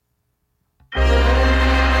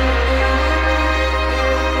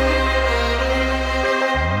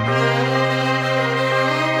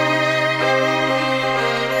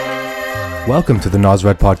Welcome to the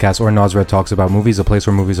Nosred Podcast, or Nosred Talks About Movies, a place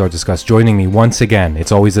where movies are discussed. Joining me once again,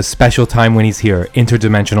 it's always a special time when he's here,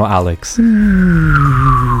 interdimensional Alex.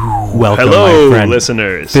 Welcome, hello, my friend.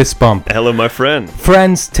 Listeners. Fist bump. Hello, my friend.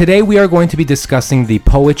 Friends, today we are going to be discussing the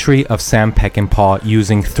poetry of Sam Peckinpah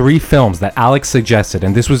using 3 films that Alex suggested.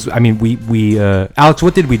 And this was, Alex,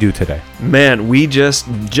 what did we do today? Man, we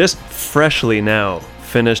just freshly now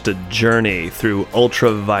finished a journey through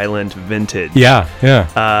ultra-violent vintage. Yeah.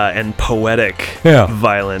 And poetic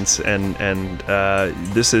violence. And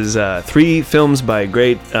this is 3 films by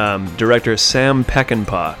great director Sam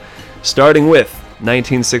Peckinpah, starting with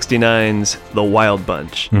 1969's The Wild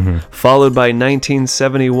Bunch, followed by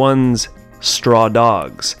 1971's Straw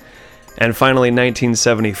Dogs, and finally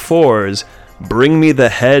 1974's Bring Me the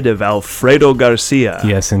Head of Alfredo Garcia.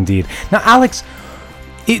 Yes, indeed. Now, Alex,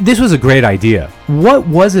 this was a great idea. What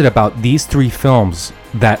was it about these 3 films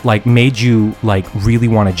that made you really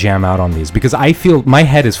want to jam out on these? Because I feel my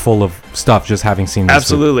head is full of stuff just having seen this.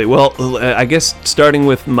 Absolutely. Well, I guess starting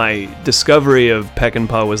with my discovery of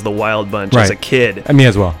Peckinpah was The Wild Bunch as a kid. Me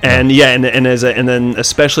as well. And and then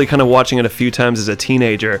especially kind of watching it a few times as a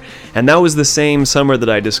teenager. And that was the same summer that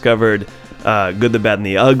I discovered Good, the Bad, and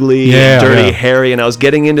the Ugly, Dirty Harry, and I was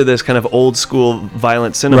getting into this kind of old school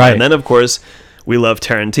violent cinema. And then, of course, we love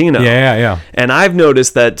Tarantino. Yeah. And I've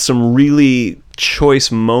noticed that some really choice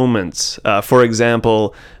moments, for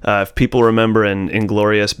example, if people remember in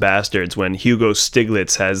Inglourious Bastards, when Hugo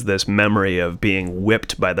Stiglitz has this memory of being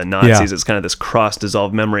whipped by the Nazis, it's kind of this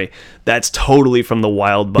cross-dissolved memory. That's totally from The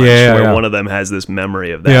Wild Bunch, where one of them has this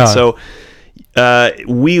memory of that. So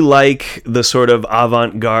we like the sort of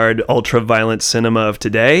avant-garde, ultra-violent cinema of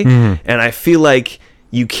today, and I feel like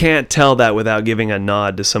you can't tell that without giving a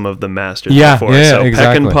nod to some of the masters before. So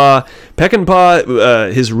exactly.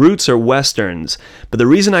 Peckinpah, his roots are westerns, but the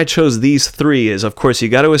reason I chose these 3 is, of course, you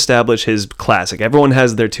got to establish his classic. Everyone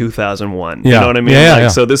has their 2001. You know what I mean?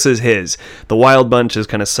 So this is his. The Wild Bunch is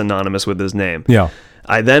kind of synonymous with his name.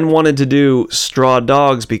 I then wanted to do Straw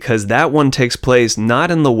Dogs because that one takes place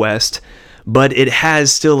not in the West, but it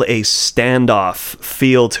has still a standoff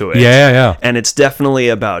feel to it. And it's definitely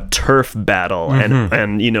about turf battle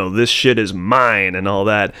and this shit is mine and all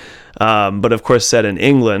that. But of course set in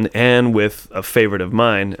England and with a favorite of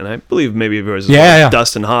mine, and I believe maybe of yours as well,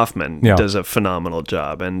 Dustin Hoffman does a phenomenal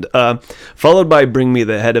job. And followed by Bring Me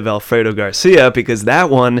the Head of Alfredo Garcia, because that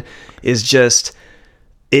one is just...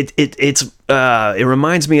 It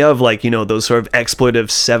reminds me of those sort of exploitive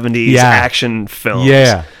 70s action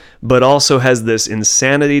films. But also has this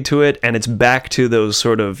insanity to it, and it's back to those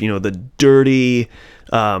sort of, the dirty,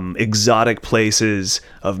 exotic places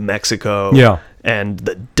of Mexico, and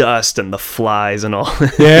the dust and the flies and all.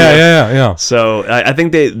 So I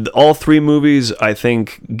think all 3 movies, I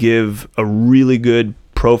think, give a really good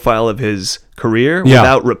profile of his career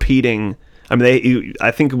without repeating. I mean,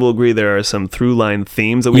 I think we'll agree there are some through-line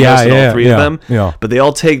themes that we notice in all 3 of them, but they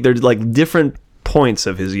all they're different points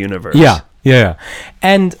of his universe.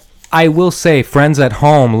 And I will say, friends at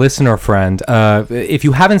home, listener friend, if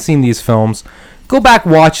you haven't seen these films, go back,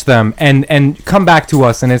 watch them, and come back to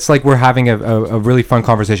us, and it's like we're having a really fun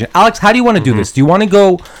conversation. Alex, how do you want to do this? Do you want to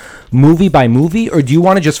go movie by movie, or do you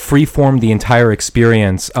want to just freeform the entire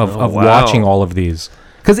experience of watching all of these?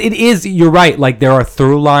 Because it is, you're right, there are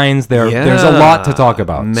through lines, there's a lot to talk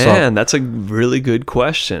about. Man, that's a really good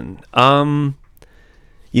question.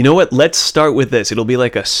 You know what? Let's start with this. It'll be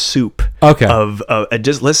like a soup. Okay.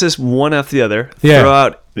 Let's just one after the other throw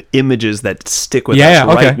out images that stick with us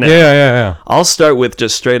right now. Yeah. I'll start with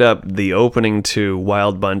just straight up the opening to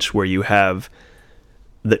Wild Bunch, where you have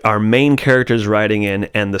our main characters riding in,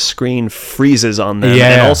 and the screen freezes on them,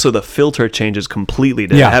 and also the filter changes completely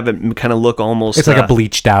to have it kind of look almost. It's like a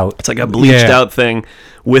bleached out. It's like a bleached out thing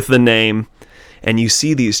with the name, and you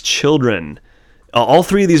see these children. All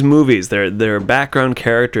 3 of these movies, they're background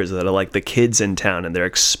characters that are like the kids in town, and they're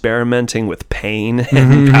experimenting with pain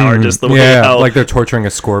and power, just the way how, like they're torturing a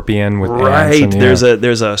scorpion with ants. And,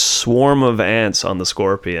 there's a swarm of ants on the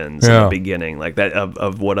scorpions in the beginning, like that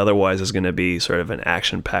of what otherwise is going to be sort of an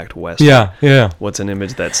action-packed western. What's an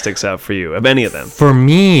image that sticks out for you of any of them? For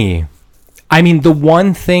me, I mean, the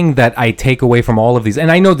one thing that I take away from all of these,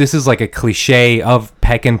 and I know this is like a cliche of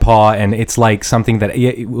Peckinpah, and it's like something that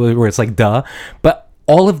where it's like duh, but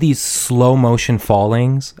all of these slow motion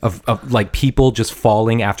fallings of like people just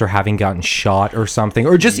falling after having gotten shot or something,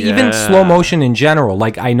 or just even slow motion in general.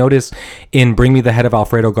 Like I noticed in Bring Me the Head of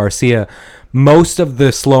Alfredo Garcia, most of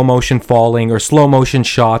the slow motion falling or slow motion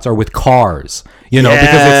shots are with cars, because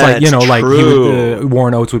it's like, like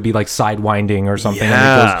Warren Oates would be like sidewinding or something. Yeah,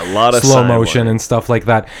 and it goes a lot of slow motion and stuff like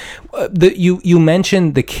that. You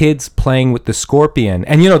mentioned the kids playing with the scorpion,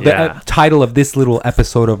 and the title of this little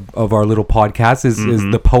episode of our little podcast is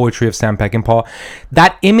The Poetry of Sam Peckinpah.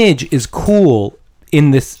 That image is cool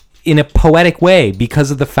in a poetic way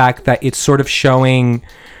because of the fact that it's sort of showing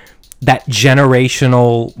that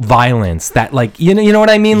generational violence, that like you know what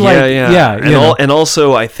I mean, and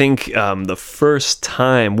also I think the first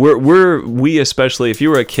time we especially if you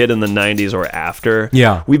were a kid in the 90s or after,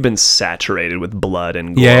 we've been saturated with blood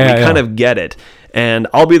and gore. We kind of get it, and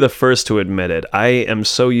I'll be the first to admit it. I am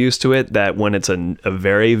so used to it that when it's a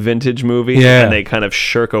very vintage movie and they kind of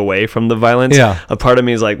shirk away from the violence, a part of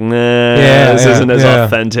me is like, nah, this isn't as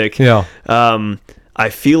authentic. I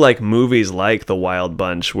feel like movies like The Wild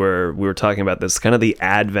Bunch, where we were talking about this, kind of the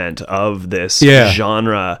advent of this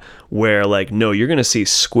genre where, like, no, you're going to see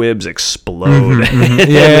squibs explode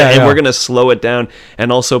and we're going to slow it down and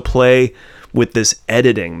also play with this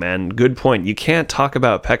editing, man. Good point. You can't talk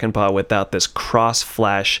about Peckinpah without this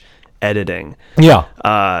cross-flash editing.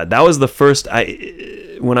 That was the first,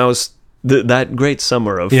 when I was, that great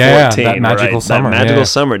summer of 14, that magical summer. That magical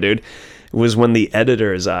summer, dude. Was when the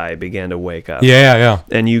editor's eye began to wake up.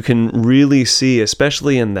 And you can really see,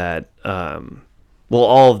 especially in that,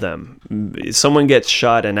 all of them. Someone gets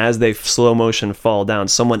shot, and as they slow motion fall down,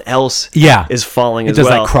 someone else is falling as well. It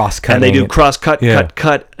does like cross-cutting. And they do cross-cut,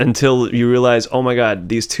 cut, until you realize, oh my God,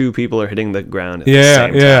 these two people are hitting the ground at the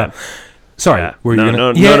same time. Sorry, were you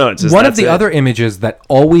no. It's just, one of the other images that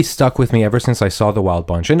always stuck with me ever since I saw The Wild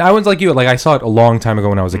Bunch, and I was like you, like I saw it a long time ago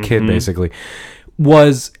when I was a kid, basically.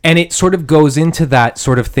 And it sort of goes into that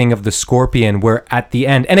sort of thing of the scorpion, where at the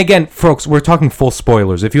end, and again, folks, we're talking full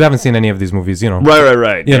spoilers. If you haven't seen any of these movies,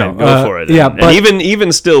 right, go for it. But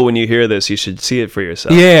even still, when you hear this, you should see it for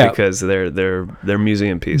yourself. Because they're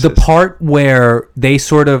museum pieces. The part where they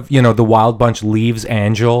sort of, the Wild Bunch leaves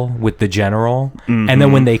Angel with the general, and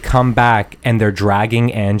then when they come back and they're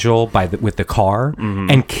dragging Angel with the car,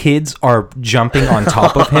 and kids are jumping on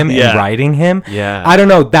top of him and riding him. I don't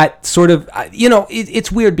know, that sort of,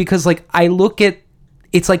 it's weird because, like, I look at,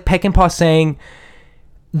 it's like Peckinpah saying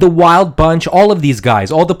the Wild Bunch, all of these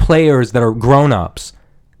guys, all the players that are grown-ups,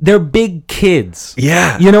 they're big kids.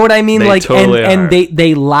 You know what I mean? They like, totally and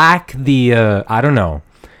they lack the I don't know,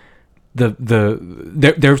 they're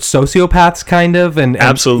sociopaths kind of, and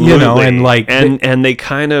absolutely, and like and they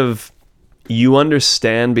kind of, you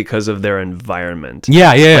understand because of their environment.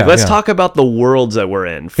 Let's talk about the worlds that we're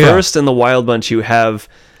in. First, in the Wild Bunch, you have.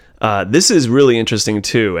 This is really interesting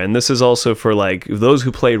too, and this is also for like those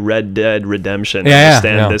who play Red Dead Redemption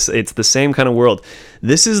understand this. It's the same kind of world.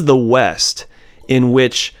 This is the West, in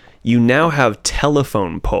which you now have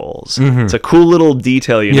telephone poles. It's a cool little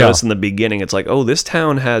detail you notice in the beginning. It's like, oh, this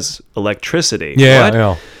town has electricity.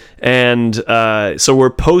 And so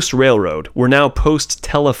we're post railroad. We're now post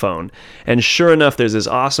telephone, and sure enough, there's this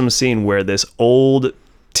awesome scene where this old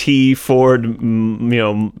T Ford,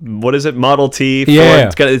 what is it? Model T.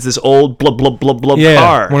 Ford. It's this old blub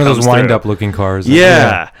car. One of those wind-up looking cars.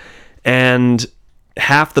 And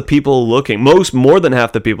half the people looking, more than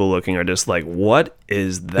half the people looking, are just like, what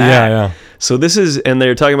is that? So this is, and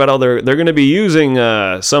they're talking about they're going to be using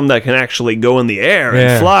some that can actually go in the air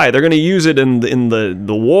and fly. They're going to use it in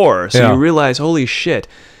the war. So you realize, holy shit,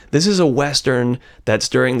 this is a Western that's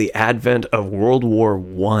during the advent of World War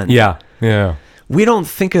I. We don't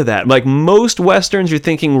think of that. Like most Westerns, you're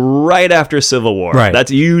thinking right after Civil War.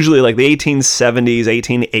 That's usually like the 1870s,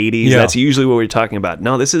 1880s. That's usually what we're talking about.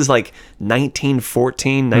 No, this is like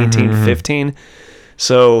 1914, 1915.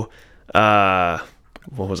 So,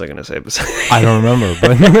 what was I going to say? I don't remember,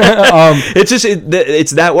 but it's just,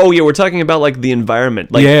 it's that, we're talking about like the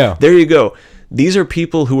environment. Like, there you go. These are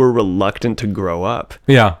people who are reluctant to grow up.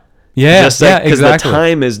 Because the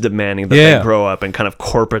time is demanding that they grow up and kind of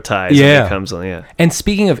corporatize. And becomes, And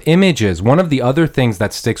speaking of images, one of the other things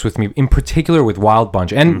that sticks with me, in particular with Wild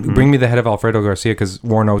Bunch, and Bring Me the Head of Alfredo Garcia, because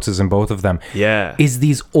Warren Oates is in both of them, is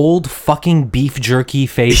these old fucking beef jerky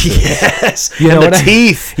faces. You know what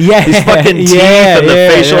teeth. These fucking teeth and the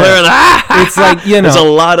facial hair. And, it's like, there's a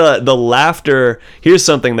lot of the laughter. Here's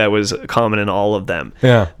something that was common in all of them.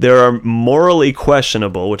 There are morally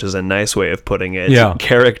questionable, which is a nice way of putting it,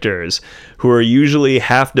 characters who are usually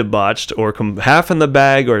half debauched or half in the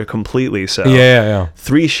bag or completely so.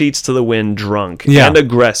 Three sheets to the wind, drunk and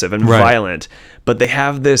aggressive and violent, but they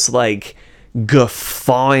have this like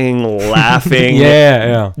guffawing, laughing,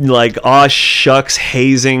 like aw shucks,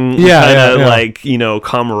 hazing, kind of like, you know,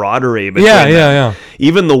 camaraderie between them.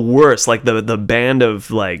 Even the worst, like the band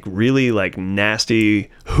of like really like nasty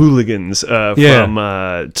hooligans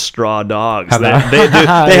from Straw Dogs. They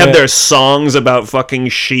have their songs about fucking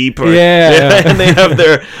sheep, and they have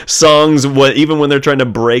their songs even when they're trying to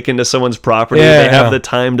break into someone's property. They have the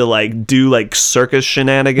time to like do like circus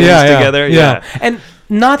shenanigans together. And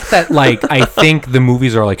not that like I think the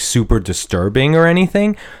movies are like super disturbing or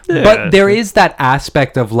anything, but there is that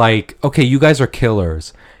aspect of like, okay, you guys are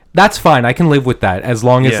killers. That's fine. I can live with that as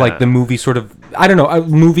long as like the movie sort of, I don't know,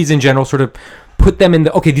 movies in general sort of put them in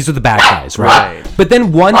the, okay, these are the bad guys, right? But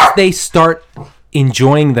then once they start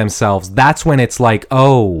enjoying themselves, that's when it's like,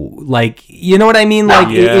 oh, like, you know what I mean? Like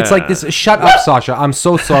it's like this, shut up, Sasha, I'm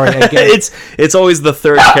so sorry. Again. it's always the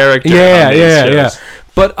third character.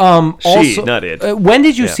 But also, not it. When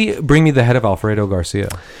did you see Bring Me the Head of Alfredo Garcia?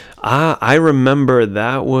 I remember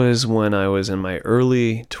that was when I was in my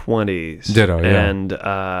early 20s. Ditto, yeah. And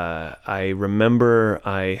I remember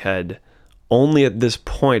I had only at this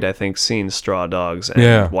point, I think, seen Straw Dogs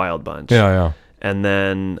and Wild Bunch. And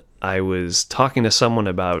then I was talking to someone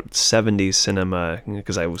about 70s cinema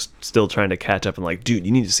because I was still trying to catch up and like, dude,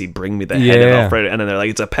 you need to see Bring Me the Head of Alfredo. And then they're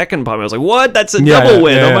like, it's a Peckinpah. I was like, what? That's a double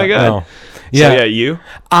win. Oh my God. No. So you?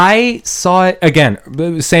 I saw it,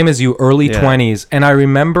 again, same as you, early 20s. And I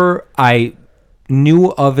remember I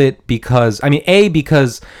knew of it because, I mean,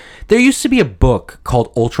 because there used to be a book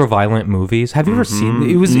called Ultraviolent Movies. Have you ever seen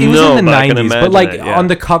it? It was in the 90s. But like on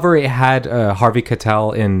the cover, it had Harvey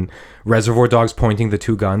Keitel in Reservoir Dogs pointing the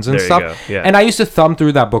two guns and stuff. And I used to thumb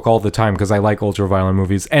through that book all the time because I like ultraviolent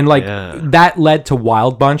movies. And like that led to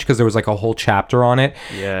Wild Bunch because there was like a whole chapter on it.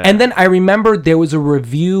 And then I remember there was a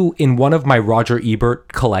review in one of my Roger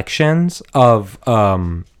Ebert collections of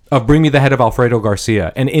Bring Me the Head of Alfredo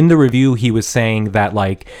Garcia. And in the review, he was saying that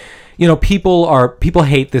like, you know, people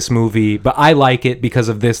hate this movie, but I like it because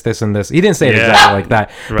of this, and this. He didn't say it exactly like that.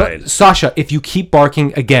 But Sasha, if you keep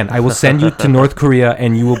barking again, I will send you to North Korea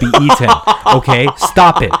and you will be eaten. Okay,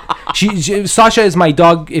 stop it. Sasha is my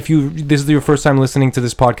dog. If this is your first time listening to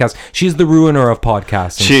this podcast, she's the ruiner of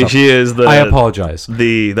podcasts. She is the. I apologize.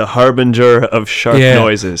 The harbinger of sharp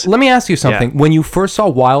noises. Let me ask you something. When you first saw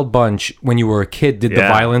Wild Bunch when you were a kid, did the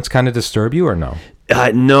violence kind of disturb you or no?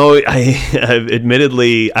 No,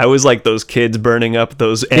 admittedly, I was like those kids burning up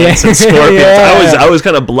those ants and scorpions. I was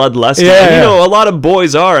kind of bloodlusty. You know, a lot of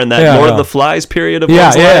boys are in that Lord of the Flies period of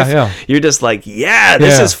one's life. You're just like,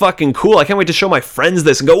 this is fucking cool. I can't wait to show my friends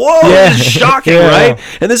this and go, whoa, this is shocking, right?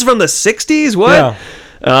 And this is from the 60s? What?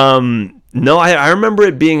 No, I remember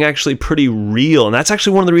it being actually pretty real. And that's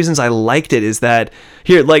actually one of the reasons I liked it is that,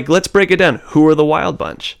 here, like, let's break it down. Who are the Wild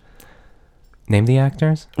Bunch? Name the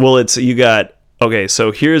actors? Well, you got... Okay,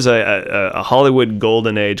 so here's a Hollywood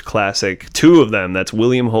Golden Age classic. Two of them. That's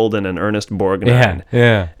William Holden and Ernest Borgnine.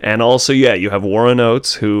 And also, you have Warren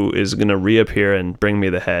Oates, who is going to reappear and Bring Me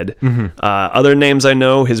the Head. Other names I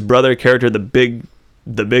know, his brother character, the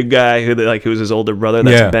big guy who was his older brother.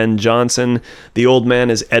 That's Ben Johnson. The old man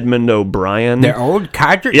is Edmund O'Brien. The old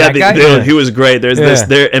character. He was great. There's this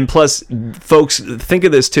there, and plus, folks, think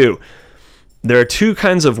of this too. There are two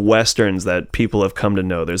kinds of westerns that people have come to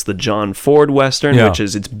know. There's the John Ford western, which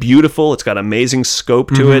is, it's beautiful, it's got amazing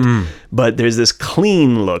scope to it, but there's this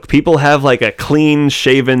clean look. People have like a clean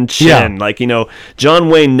shaven chin. Like, you know, John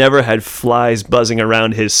Wayne never had flies buzzing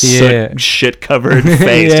around his shit covered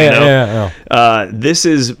face, you know. This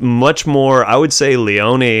is much more, I would say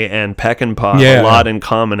Leone and Peckinpah a lot in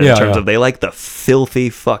common in terms of they like the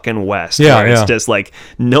filthy fucking West. It's just like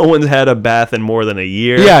no one's had a bath in more than a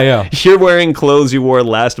year. You're wearing clothes you wore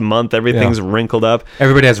last month. Everything's wrinkled up.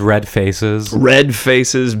 Everybody has red faces.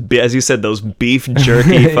 As you said, those beef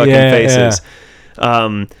jerky fucking faces.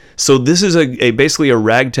 So this is basically a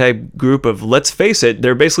ragtag group of, let's face it,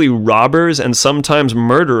 they're basically robbers and sometimes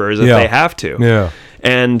murderers if they have to.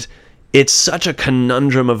 And it's such a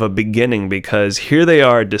conundrum of a beginning because here they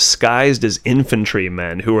are disguised as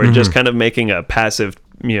infantrymen who are just kind of making a passive,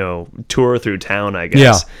 tour through town, I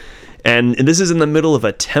guess. And this is in the middle of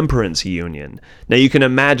a temperance union. Now, you can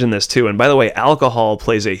imagine this, too. And by the way, alcohol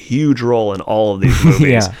plays a huge role in all of these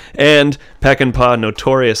movies. And Peckinpah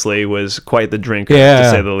notoriously was quite the drinker, to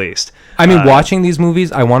say the least. I mean, watching these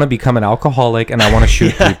movies, I want to become an alcoholic and I want to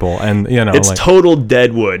shoot people. And, it's like, total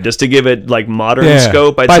Deadwood. Just to give it, like, modern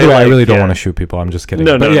scope. By the way, I really don't want to shoot people. I'm just kidding.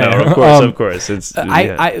 No. Of course. It's,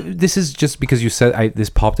 this is just because you said this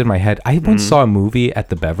popped in my head. I once saw a movie at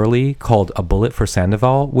the Beverly called A Bullet for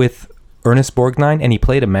Sandoval with Ernest Borgnine, and he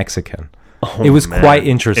played a Mexican. It was quite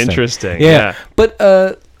interesting. Yeah. But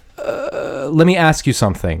let me ask you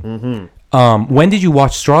something. When did you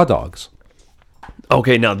watch Straw Dogs?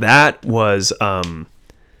 Okay, now that was, I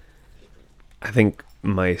think,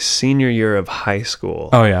 my senior year of high school.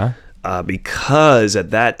 Oh, yeah? Because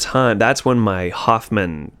at that time, that's when my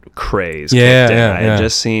Hoffman craze Yeah, kicked in. yeah, I yeah. had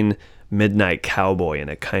just seen Midnight Cowboy, and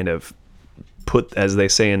it kind of put, as they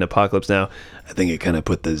say in Apocalypse Now, I think it kind of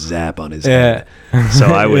put the zap on his head. So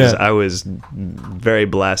I was very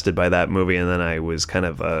blasted by that movie, and then I was kind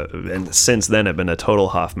of and since then I've been a total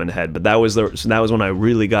Hoffman head. But that was when I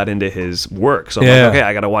really got into his work. So I'm like, okay,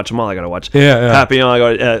 I got to watch them all. I got to watch Papillon.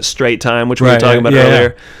 I got Straight Time, which we were talking about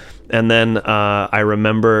earlier. And then I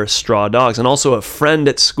remember Straw Dogs, and also a friend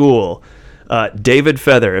at school. David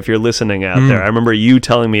Feather, if you're listening out there, I remember you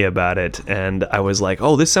telling me about it, and I was like,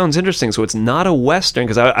 oh, this sounds interesting. So it's not a Western,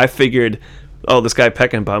 because I figured, oh, this guy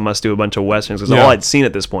Peckinpah must do a bunch of Westerns, because all I'd seen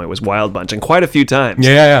at this point was Wild Bunch, and quite a feu times.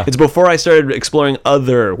 Yeah. It's before I started exploring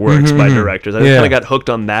other works by directors. I kind of got hooked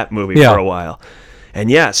on that movie for a while.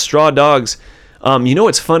 And Straw Dogs, you know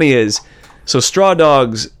what's funny is, so Straw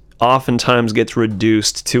Dogs oftentimes gets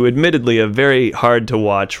reduced to, admittedly, a very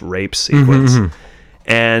hard-to-watch rape sequence.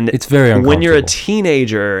 And it's very uncomfortable. When you're a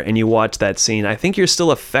teenager and you watch that scene, I think you're still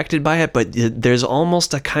affected by it, but there's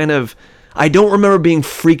almost a kind of... I don't remember being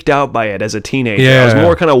freaked out by it as a teenager. I was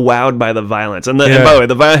more kind of wowed by the violence. And by the way,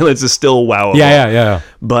 the violence is still wowable. Yeah.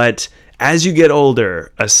 But as you get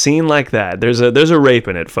older, a scene like that, there's a rape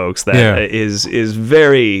in it, folks, that is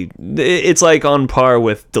very... It's like on par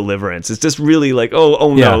with Deliverance. It's just really like,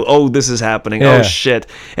 oh no, oh, this is happening, oh shit.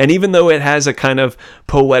 And even though it has a kind of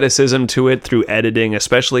poeticism to it through editing,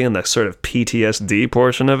 especially in the sort of PTSD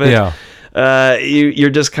portion of it,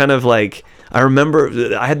 you're just kind of like... I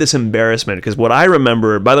remember I had this embarrassment because what I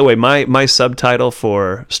remember, by the way, my subtitle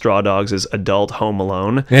for Straw Dogs is Adult Home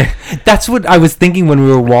Alone. That's what I was thinking when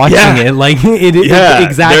we were watching it. Like it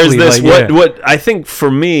exactly. There's this what I think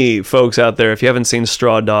for me, folks out there, if you haven't seen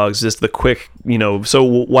Straw Dogs, just the quick, so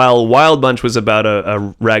while Wild Bunch was about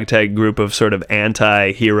a ragtag group of sort of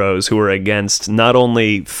anti-heroes who were against not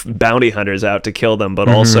only bounty hunters out to kill them, but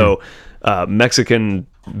also Mexican,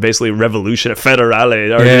 basically revolution,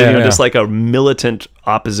 federale, or just like a militant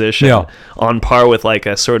opposition on par with like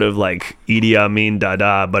a sort of like Idi Amin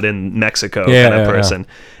Dada, but in Mexico kind of person.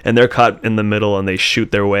 And they're caught in the middle and they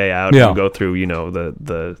shoot their way out and go through,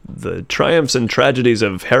 the triumphs and tragedies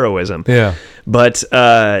of heroism. But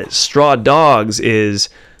Straw Dogs is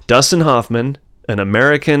Dustin Hoffman, an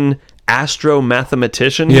American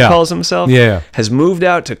astro-mathematician, he calls himself, has moved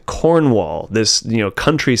out to Cornwall, this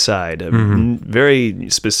countryside, a very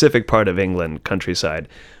specific part of England, countryside,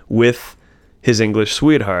 with his English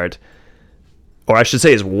sweetheart, or I should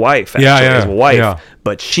say his wife, his wife,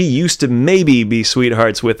 but she used to maybe be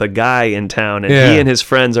sweethearts with a guy in town, and he and his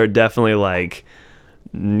friends are definitely like,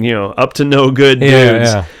 up to no good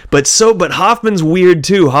dudes. But Hoffman's weird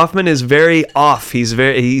too. Hoffman is very off.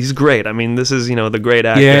 He's great. I mean, this is, the great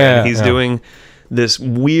actor. He's doing this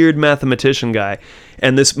weird mathematician guy.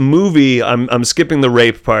 And this movie, I'm skipping the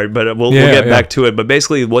rape part, but we'll get back to it. But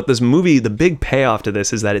basically what this movie, the big payoff to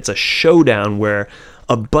this is that it's a showdown where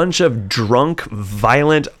a bunch of drunk,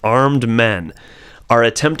 violent, armed men are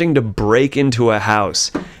attempting to break into a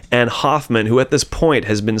house, and Hoffman, who at this point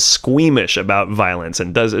has been squeamish about violence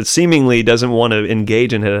and seemingly doesn't want to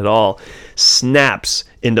engage in it at all, snaps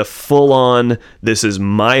into full-on, this is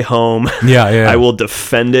my home, I will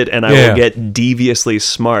defend it, and I will get deviously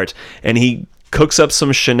smart. And he cooks up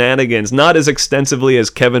some shenanigans, not as extensively as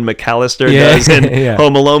Kevin McAllister does in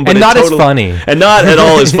Home Alone, but and not as funny, and not at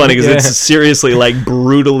all as funny, because it's seriously like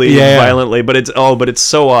brutally violently, but it's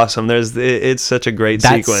so awesome. It's such a great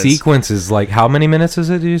sequence. That sequence is like, how many minutes is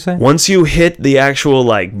it, did you say? Once you hit the actual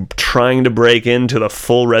like trying to break into the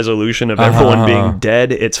full resolution of everyone being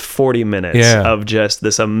dead, it's 40 minutes of just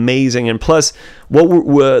this amazing, and plus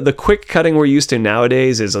the quick cutting we're used to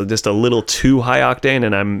nowadays is just a little too high octane,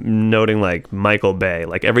 and I'm noting like Michael Bay,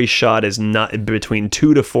 like every shot is not between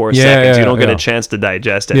 2 to 4 seconds. You don't get a chance to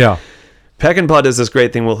digest it. Peckinpah does this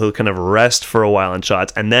great thing where he'll kind of rest for a while in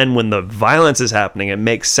shots, and then when the violence is happening, it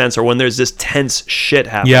makes sense, or when there's this tense shit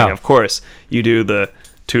happening, of course you do the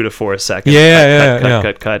 2 to 4 second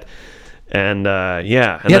cut, and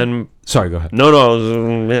then sorry, go ahead.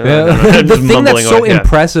 No. The thing that's so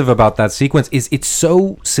impressive about that sequence is it's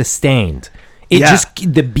so sustained.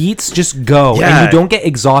 The beats just go, and you don't get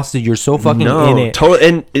exhausted. You're so fucking in it. Totally.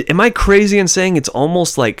 And am I crazy in saying it's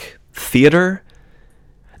almost like theater?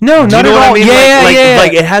 No, not at all. I mean?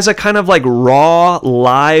 Like it has a kind of like raw,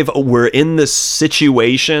 live, we're in this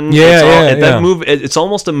situation. That movie, it's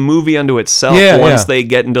almost a movie unto itself once they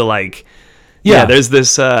get into like, there's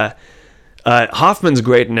this... Hoffman's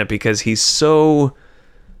great in it because he's so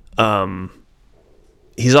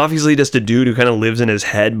he's obviously just a dude who kind of lives in his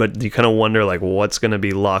head, but you kind of wonder like what's going to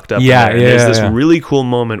be locked up in there. And there's this really cool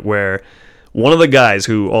moment where one of the guys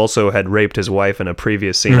who also had raped his wife in a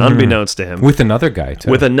previous scene, unbeknownst to him, with another guy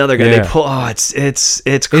too. They pull. Oh, it's crazy.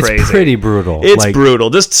 It's pretty brutal. It's brutal.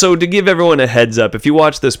 Just so to give everyone a heads up, if you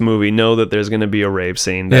watch this movie, know that there's going to be a rape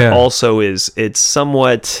scene. That also is. It's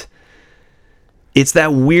somewhat. It's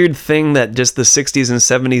that weird thing that just the 60s and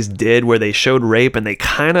 70s did where they showed rape and they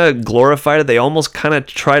kind of glorified it. They almost kind of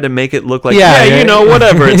try to make it look like, you know,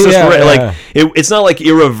 whatever. It's just like, it's not like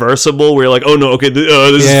irreversible where you're like, oh no, okay,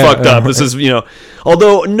 this is fucked up. This is, you know,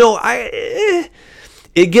 although, no,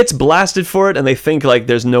 it gets blasted for it and they think like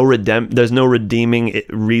there's no redeeming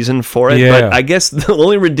reason for it. But I guess the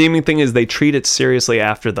only redeeming thing is they treat it seriously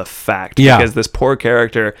after the fact because this poor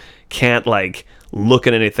character can't like look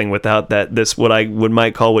at anything without this what I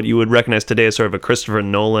might call what you would recognize today as sort of a Christopher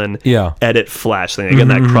Nolan edit flash thing. Again,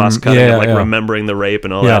 that cross-cutting and like remembering the rape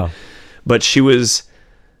and all that. But she's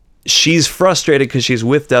frustrated because she's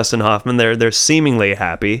with Dustin Hoffman. They're seemingly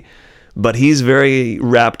happy, but he's very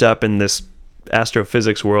wrapped up in this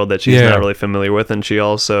astrophysics world that she's not really familiar with, and she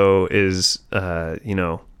also is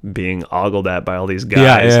being ogled at by all these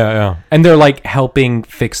guys. And they're like helping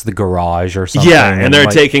fix the garage or something. And they're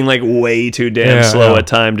like, taking like way too damn slow a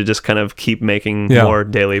time to just kind of keep making more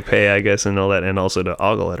daily pay, I guess, and all that, and also to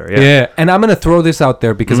ogle at her. And I'm going to throw this out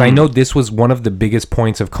there because I know this was one of the biggest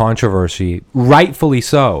points of controversy, rightfully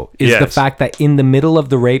so, is the fact that in the middle of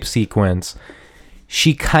the rape sequence,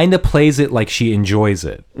 she kind of plays it like she enjoys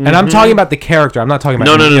it. And I'm talking about the character. I'm not talking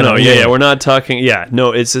about... No. Yeah, we're not talking... Yeah,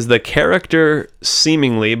 no, it's the character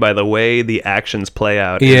seemingly, by the way the actions play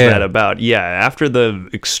out, is that about... Yeah, after the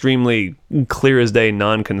extremely clear as day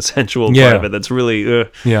non-consensual part of it, that's really...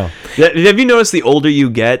 Have you noticed the older you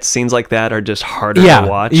get, scenes like that are just harder to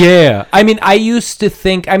watch? I mean, I used to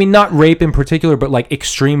think... I mean, not rape in particular, but like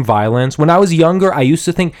extreme violence. When I was younger, I used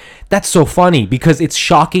to think, that's so funny because it's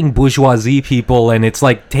shocking bourgeoisie people and it's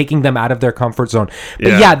like taking them out of their comfort zone.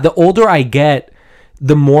 But the older I get,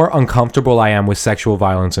 the more uncomfortable I am with sexual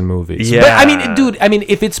violence in movies. But I mean, dude,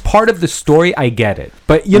 if it's part of the story, I get it.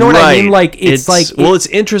 But you know what I mean? Like, it's like... Well, it's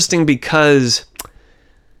interesting because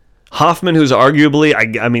Hoffman, who's arguably,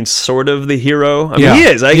 I mean, sort of the hero. I mean, he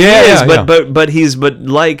is. He is. But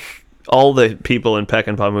like all the people in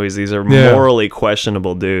Peckinpah movies, these are morally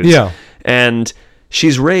questionable dudes. And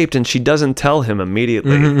she's raped and she doesn't tell him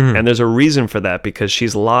immediately. And there's a reason for that because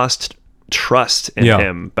she's lost trust in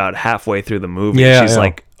him about halfway through the movie. She's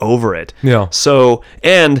like over it. So,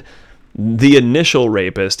 and the initial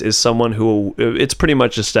rapist is someone who it's pretty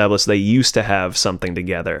much established they used to have something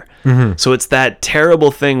together. So it's that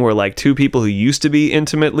terrible thing where like two people who used to be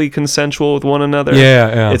intimately consensual with one another.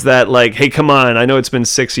 It's that like, hey, come on, I know it's been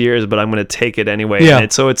 6 years, but I'm going to take it anyway.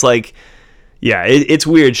 And so it's like, it's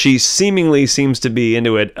weird. She seemingly seems to be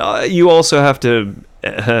into it. You also have to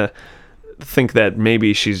think that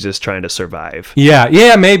maybe she's just trying to survive.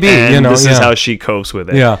 Maybe. And this is how she copes with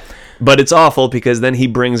it. But it's awful because then he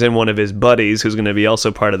brings in one of his buddies who's going to be also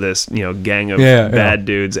part of this, gang of bad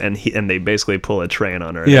dudes, and they basically pull a train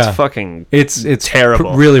on her. It's fucking it's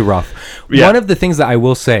terrible. Really rough. One of the things that I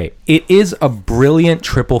will say, it is a brilliant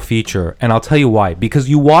triple feature, and I'll tell you why. Because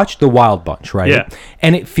you watch The Wild Bunch, right?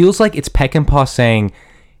 And it feels like it's Peckinpah saying,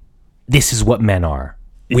 this is what men are.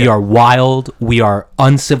 We are wild, we are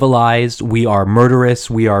uncivilized, we are murderous,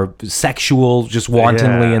 we are sexual, just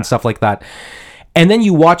wantonly and stuff like that. And then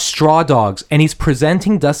you watch Straw Dogs, and he's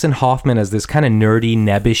presenting Dustin Hoffman as this kind of nerdy,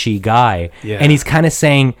 nebbishy guy. And he's kind of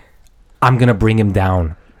saying, I'm going to bring him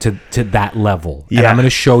down to that level. And I'm going to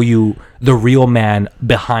show you the real man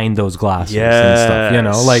behind those glasses and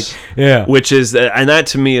stuff, Which is, and that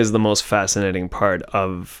to me is the most fascinating part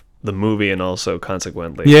of the movie and also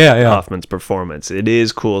consequently Hoffman's performance. It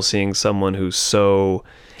is cool seeing someone who's so...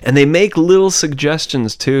 And they make little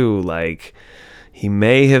suggestions too, like he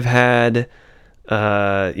may have had...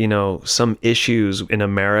 some issues in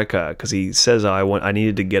America because he says, I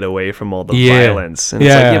needed to get away from all the violence. And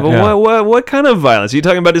it's like, but what kind of violence? Are you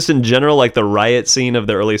talking about just in general, like the riot scene of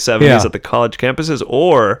the early 70s at the college campuses?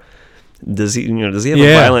 Or does he have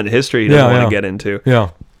a violent history he doesn't want to get into?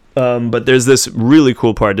 But there's this really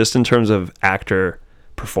cool part, just in terms of actor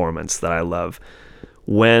performance, that I love.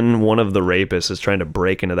 When one of the rapists is trying to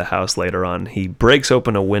break into the house later on, he breaks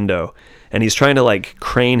open a window and he's trying to like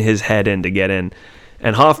crane his head in to get in.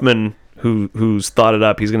 And Hoffman, who's thought it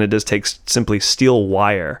up, he's going to just take simply steel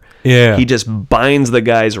wire. He just binds the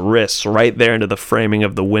guy's wrists right there into the framing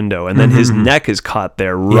of the window. And then his neck is caught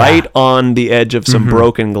there right on the edge of some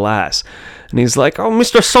broken glass. And he's like, "Oh,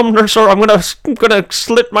 Mr. Sumner, sir, I'm gonna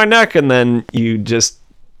slit my neck." And then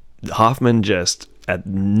Hoffman just at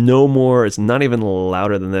no more. It's not even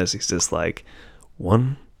louder than this. He's just like,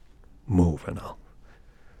 "One move and I'll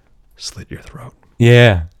slit your throat."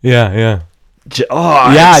 Yeah.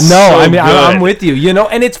 Oh, yeah, no, so I mean, good. I'm with you,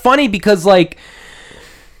 and it's funny because, like,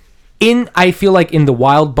 I feel like in The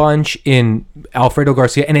Wild Bunch, in Alfredo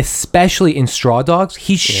Garcia, and especially in Straw Dogs,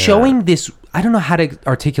 he's showing this, I don't know how to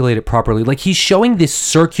articulate it properly, like, he's showing this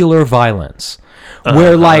circular violence,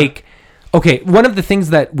 where, like, okay, one of the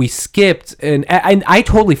things that we skipped, and I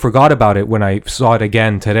totally forgot about it when I saw it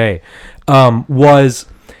again today, was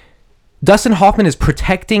Dustin Hoffman is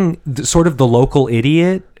protecting sort of the local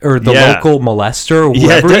idiot or the local molester or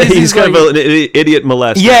whoever it is. He's kind of an idiot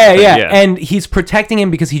molester. Yeah. And he's protecting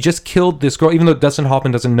him because he just killed this girl, even though Dustin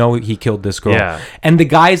Hoffman doesn't know he killed this girl. Yeah. And the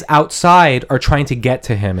guys outside are trying to get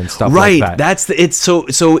to him and stuff like that. Right.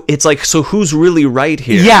 It's like, so who's really right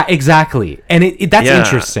here? Yeah, exactly. And that's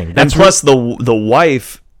interesting. And plus the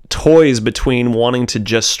wife toys between wanting to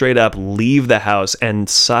just straight up leave the house and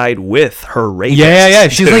side with her rapist. Yeah.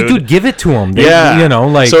 She's like, dude, give it to him.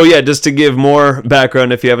 So just to give more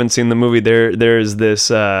background, if you haven't seen the movie, there's this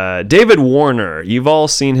David Warner. You've all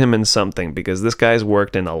seen him in something because this guy's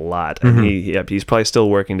worked in a lot, and he's probably still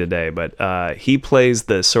working today. But he plays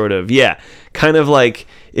the sort of kind of like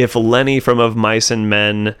if Lenny from Of Mice and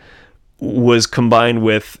Men was combined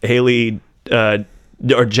with Haley.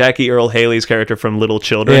 Or Jackie Earl Haley's character from Little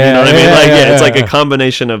Children, you know what I mean? It's like a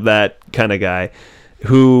combination of that kind of guy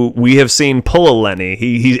who we have seen pull a Lenny.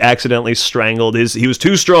 He accidentally strangled he was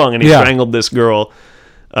too strong and he strangled this girl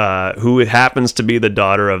who happens to be the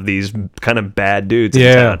daughter of these kind of bad dudes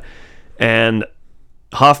in town. And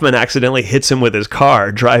Hoffman accidentally hits him with his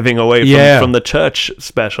car driving away from the church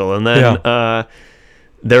special. And then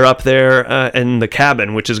they're up there in the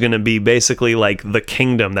cabin, which is going to be basically like the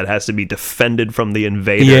kingdom that has to be defended from the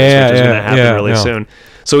invaders, which is going to happen really soon.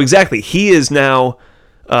 So exactly, he is now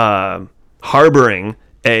harboring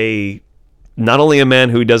not only a man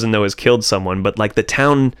who doesn't know has killed someone, but like the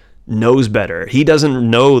town knows better. He doesn't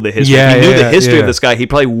know the history. If he knew the history of this guy, he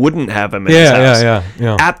probably wouldn't have him in his house.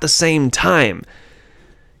 At the same time,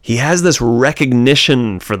 he has this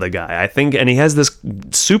recognition for the guy, I think, and he has this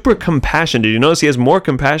super compassion. Did you notice he has more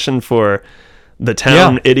compassion for the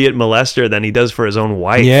town idiot molester than he does for his own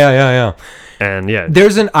wife? Yeah. And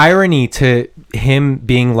there's an irony to him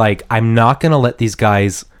being like, I'm not going to let these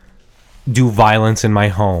guys do violence in my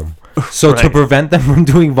home. So to prevent them from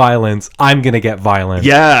doing violence, I'm going to get violent.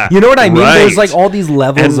 Yeah. You know what I mean? Right. There's like all these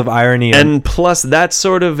levels of irony. And plus that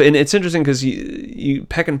sort of, and it's interesting because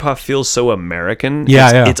Peckinpah feels so American.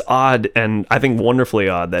 It's odd, and I think wonderfully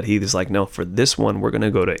odd, that he's like, no, for this one, we're going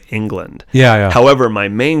to go to England. However, my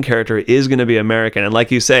main character is going to be American. And like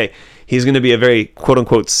you say, he's going to be a very quote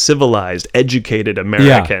unquote civilized, educated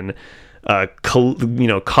American.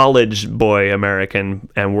 College boy American,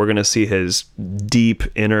 and we're gonna see his deep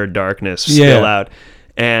inner darkness spill out.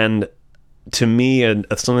 And to me,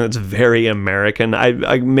 something that's very American.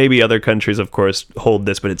 I maybe other countries, of course, hold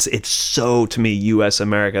this, but it's so, to me, U.S.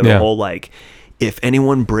 America. The whole like, if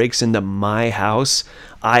anyone breaks into my house,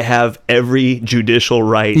 I have every judicial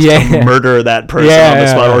right to murder that person on the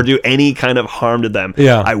spot or do any kind of harm to them.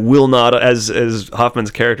 I will not, as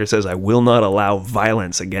Hoffman's character says, I will not allow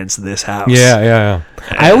violence against this house.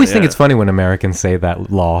 I always think it's funny when Americans say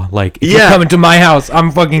that law. Like, if you're coming to my house,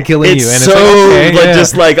 I'm fucking killing you. And so, it's like,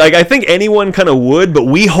 just like I think anyone kind of would, but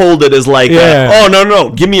we hold it as like, oh,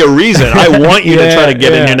 no, give me a reason. I want you to try to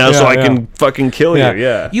get in here now so I can fucking kill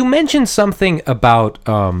you. You mentioned something about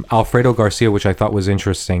Alfredo Garcia, which I thought was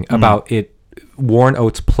interesting, about it. Warren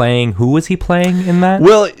Oates playing. Who was he playing in that?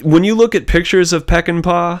 Well, when you look at pictures of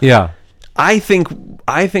Peckinpah, I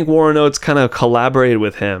think Warren Oates kind of collaborated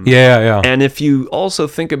with him. And if you also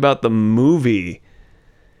think about the movie,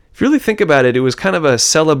 if you really think about it, it was kind of a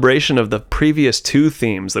celebration of the previous two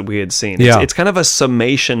themes that we had seen. It's kind of a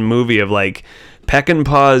summation movie of like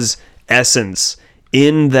Peckinpah's essence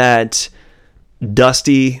in that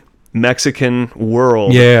dusty Mexican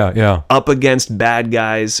world up against bad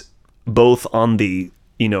guys, both on the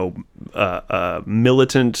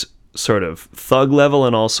militant sort of thug level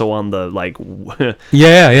and also on the like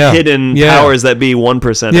hidden powers that be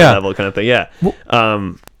 1% level kind of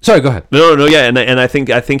thing. Sorry, go ahead. No, and I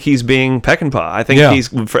think he's being Peckinpah. I think he's,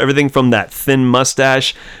 for everything from that thin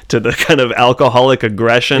mustache to the kind of alcoholic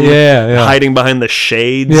aggression, hiding behind the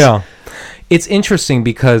shades. It's interesting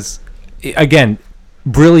because, again,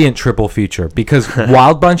 brilliant triple feature, because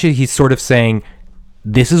Wild Bunch, he's sort of saying,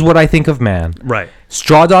 this is what I think of man. Right.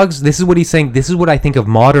 Straw Dogs, this is what he's saying. This is what I think of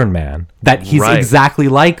modern man. That he's exactly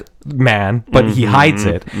like man, but he hides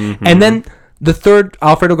it. And then the third,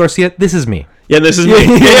 Alfredo Garcia, this is me. Yeah, this is me.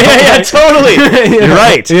 Yeah, totally. You're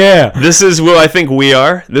right. Yeah. This is who I think we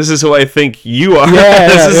are. This is who I think you are.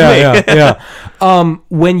 This is me.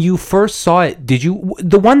 When you first saw it, did you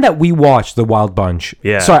the one that we watched, The Wild Bunch?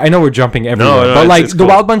 Yeah. Sorry, I know we're jumping everywhere, No, but like it's the cool.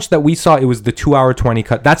 Wild Bunch that we saw, it was the 2-hour 20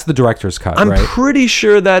 cut. That's the director's cut, I'm right? pretty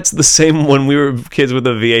sure that's the same when we were kids with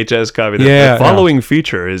the VHS copy. The following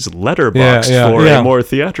feature is letterboxed for a more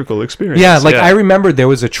theatrical experience. Yeah, like I remember there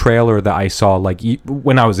was a trailer that I saw like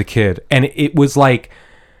when I was a kid, and it was like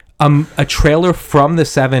a trailer from the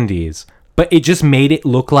 70s, but it just made it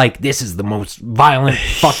look like this is the most violent,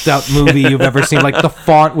 fucked up movie you've ever seen. Like the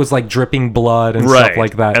font was like dripping blood and stuff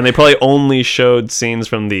like that. And they probably only showed scenes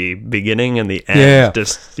from the beginning and the end.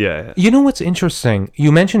 You know what's interesting?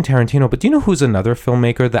 You mentioned Tarantino, but do you know who's another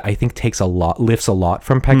filmmaker that I think lifts a lot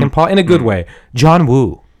from Peckinpah in a good way? John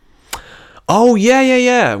Woo. Oh,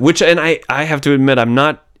 yeah. Which, and I have to admit, I'm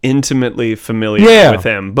not intimately familiar with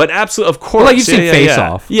him, but absolutely, of course, like you've seen Face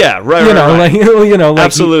Off, right, like like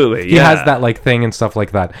absolutely, he has that like thing and stuff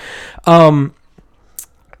like that.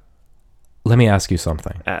 Let me ask you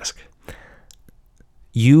something. Ask.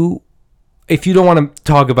 If you don't want to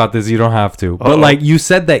talk about this, you don't have to. But like you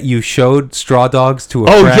said that you showed Straw Dogs to a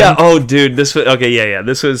friend. Oh dude, this was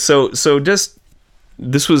this was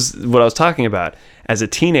this was what I was talking about. As a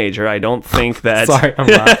teenager, I don't think that... Sorry, I'm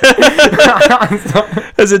laughing.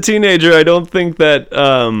 As a teenager, I don't think that...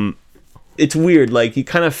 it's weird. Like, you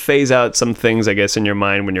kind of phase out some things, I guess, in your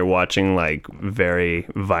mind when you're watching, like, very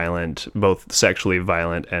violent, both sexually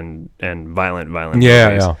violent and violent movies.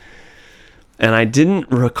 Yeah. And I didn't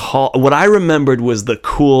recall... What I remembered was the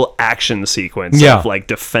cool action sequence of, like,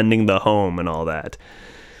 defending the home and all that.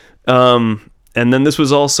 And then this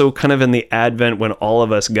was also kind of in the advent when all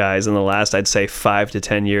of us guys in the last, I'd say, 5 to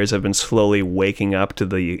 10 years have been slowly waking up to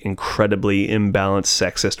the incredibly imbalanced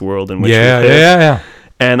sexist world in which we live. Yeah.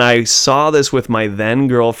 And I saw this with my then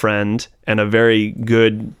girlfriend and a very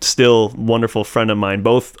good, still wonderful friend of mine,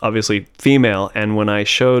 both obviously female. And when I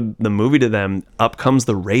showed the movie to them, up comes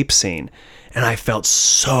the rape scene. And I felt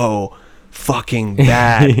so fucking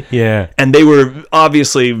bad. Yeah. And they were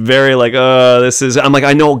obviously very like, I'm like,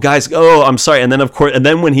 I know, guys, I'm sorry. And then of course, and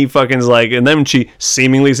then when he fucking's like, and then she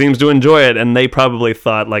seemingly seems to enjoy it, and they probably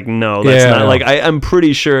thought like, no, that's not like, I'm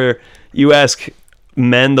pretty sure you ask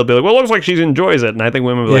men, they'll be like, well, it looks like she enjoys it. And I think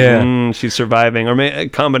women will be like, she's surviving, or maybe a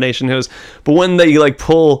combination of those. But when they like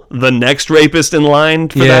pull the next rapist in line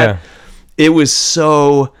for that, it was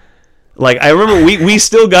so... Like, I remember we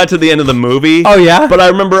still got to the end of the movie. Oh, yeah? But I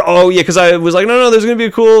remember, because I was like, no, there's going to be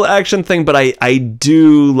a cool action thing. But I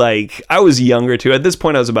do, like, I was younger, too. At this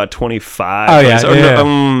point, I was about 25. Oh, yeah.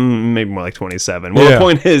 Maybe more like 27. Well, the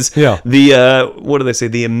point is, the, what do they say?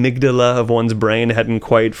 The amygdala of one's brain hadn't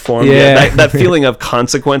quite formed yet. That feeling of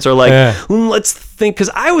consequence, or like, let's think.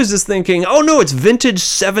 Because I was just thinking, oh, no, it's vintage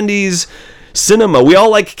 70s cinema. We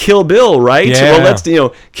all like Kill Bill, right? Yeah. Well, let's,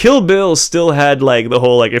 Kill Bill still had like the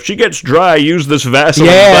whole like, if she gets dry, use this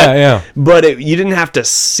Vaseline. But you didn't have to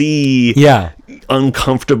see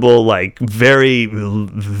uncomfortable, like very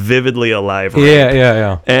vividly alive rape.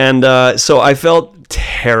 Yeah. And so I felt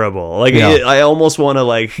terrible. Like I almost want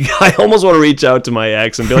to reach out to my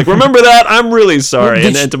ex and be like, remember that? I'm really sorry.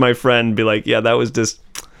 And then to my friend be like, that was just...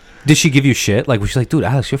 Did she give you shit? Like, was she like, dude,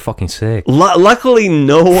 Alex, you're fucking sick? Luckily,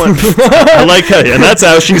 no one... I like how... And that's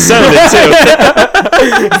how she sounded, too.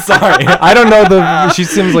 Sorry. I don't know She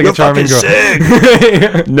seems like a charming girl.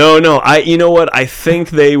 Sick. No. You know what? I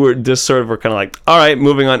think they were just sort of were kind of like, all right,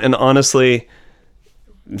 moving on. And honestly,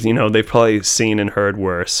 they've probably seen and heard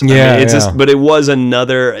worse. But it was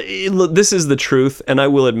another... This is the truth. And I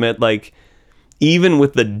will admit, like, even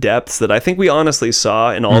with the depths that I think we honestly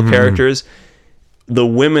saw in all characters... The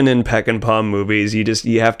women in Peckinpah movies,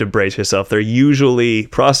 you have to brace yourself. They're usually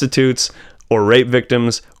prostitutes or rape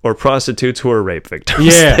victims, or prostitutes who are rape victims.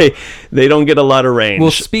 Yeah. They don't get a lot of range.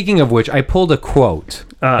 Well, speaking of which, I pulled a quote,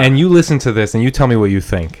 and you listen to this, and you tell me what you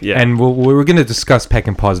think. Yeah. And we're going to discuss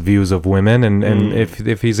Peckinpah's views of women, and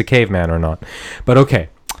if he's a caveman or not. But okay,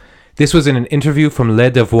 this was in an interview from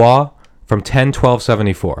Le Devoir from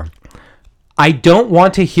 10/12/74. I don't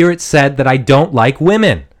want to hear it said that I don't like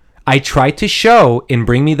women. I try to show in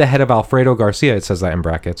Bring Me the Head of Alfredo Garcia, it says that in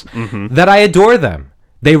brackets, that I adore them.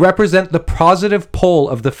 They represent the positive pole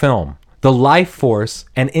of the film, the life force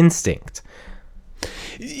and instinct.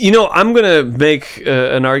 I'm going to make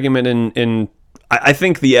an argument in I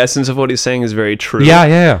think the essence of what he's saying is very true.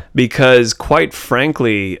 Yeah. Because quite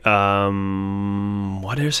frankly,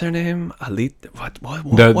 what is her name? Alit.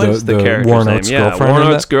 What is the character's Warnock's name? girlfriend.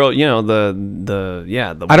 Warnock's girl. You know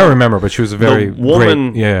the. I don't remember, but she was a very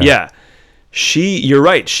woman. great, Yeah. You're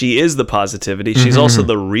right. She is the positivity. She's also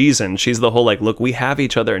the reason. She's the whole look, we have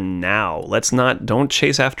each other now. Don't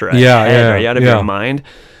chase after a head. Are you out of your mind?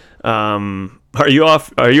 Are you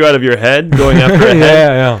out of your head going after a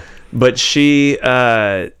head? Yeah. But she,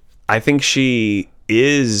 I think she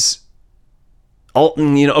is.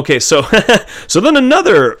 Okay, so then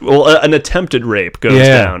an attempted rape goes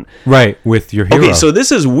down. Right, with your hero. Okay, so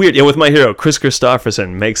this is weird. Yeah, with my hero, Chris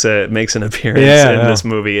Christopherson makes an appearance in this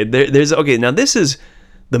movie. Now this is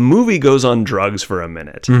the movie goes on drugs for a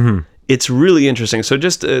minute. Mm-hmm. It's really interesting. So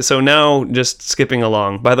just skipping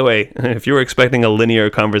along. By the way, if you were expecting a linear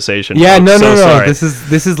conversation, folks, no. sorry.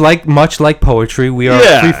 This is much like poetry. We are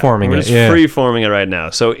freeforming it. We're just freeforming it right now.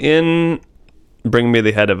 So in Bring Me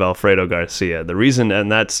the Head of Alfredo Garcia, the reason,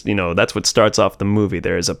 and that's what starts off the movie.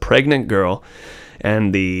 There is a pregnant girl,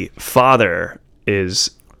 and the father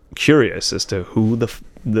is curious as to who her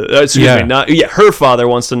father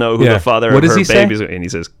wants to know who the father of her baby is, and he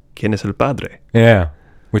says, "¿Quién es el padre?" Yeah.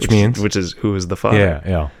 Which is who is the father?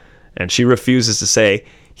 Yeah. And she refuses to say.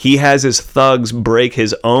 He has his thugs break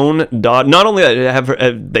his own daughter. Not only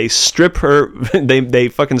that, they strip her, they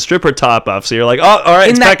fucking strip her top off. So you're like, oh, all right,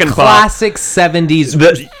 in it's that Peckinpah. classic 70s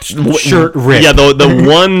shirt rip. Yeah, the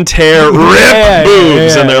one tear rip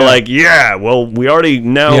boobs, and they're like, well, we already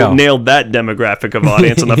nailed that demographic of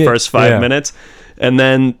audience in the first 5 minutes. And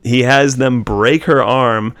then he has them break her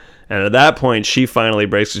arm. And at that point, she finally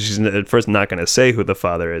breaks. She's at first not going to say who the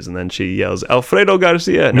father is. And then she yells, Alfredo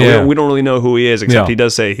Garcia. No, we don't really know who he is, except he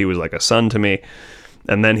does say he was like a son to me.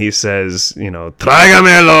 And then he says,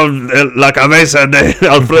 tráigame la cabeza de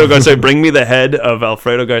Alfredo Garcia. Bring me the head of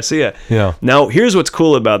Alfredo Garcia. Yeah. Now, here's what's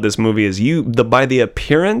cool about this movie is by the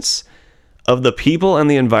appearance of the people and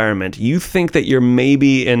the environment, you think that you're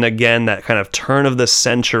maybe in, again, that kind of turn of the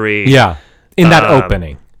century. Yeah, in that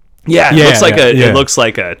opening. Yeah, it looks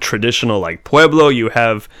like a traditional like pueblo. You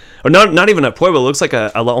have, or not even a pueblo. It looks like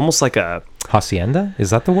almost like a hacienda.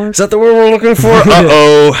 Is that the word? Is that the word we're looking for?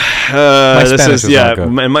 My Spanish is not good.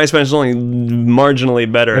 And my Spanish is only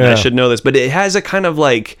marginally better, and I should know this. But it has a kind of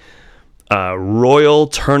like royal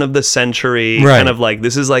turn of the century kind of like,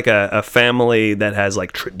 this is like a family that has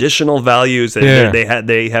like traditional values.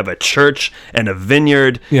 They have a church and a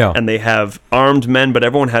vineyard, and they have armed men, but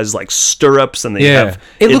everyone has like stirrups, and they have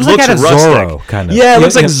it looks like at a rustic. Zorro kind of. Yeah, it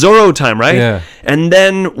looks like Zorro time, right? Yeah. And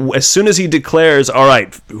then as soon as he declares, all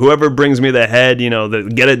right, whoever brings me the head,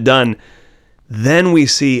 get it done. Then we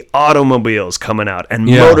see automobiles coming out and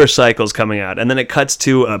motorcycles coming out. And then it cuts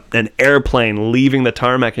to an airplane leaving the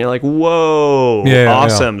tarmac. And you're like, whoa,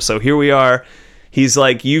 awesome. So here we are. He's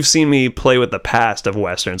like, you've seen me play with the past of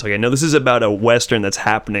Westerns. Okay, no, this is about a Western that's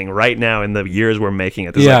happening right now in the years we're making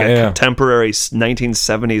it. This is like a contemporary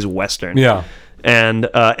 1970s Western. Yeah. And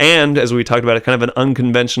as we talked about, it kind of an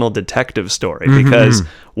unconventional detective story. Because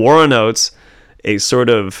Warren Oates, a sort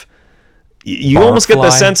of... You almost get the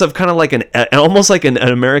sense of kind of like almost like an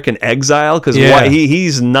American exile, because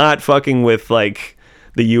he's not fucking with like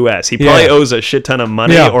the U.S. He probably owes a shit ton of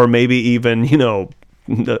money, or maybe even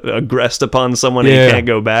aggressed upon someone and he can't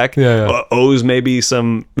go back. Owes maybe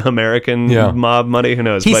some American mob money. Who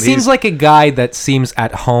knows? He seems like a guy that seems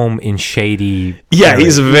at home in shady. Yeah,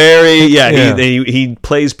 he's very. He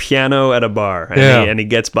plays piano at a bar, and he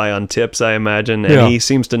gets by on tips, I imagine. And he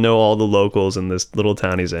seems to know all the locals in this little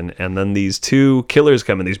town he's in. And then these two killers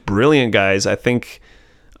come in, these brilliant guys. I think.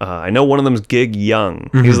 I know one of them's Gig Young.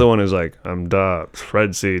 He's the one who's like, I'm Dobbs,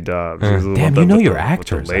 Fred C. Dobbs. Damn, you know your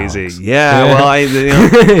actors, lazy. Alex. Yeah, well,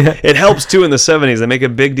 it helps too in the 70s. They make a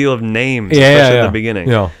big deal of names, especially in the beginning.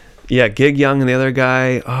 Yeah, Gig Young and the other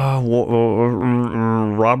guy,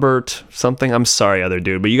 Robert something. I'm sorry, other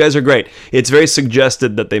dude, but you guys are great. It's very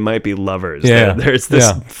suggested that they might be lovers. There's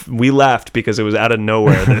this. We laughed because it was out of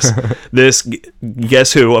nowhere. This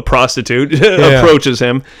guess who, a prostitute, approaches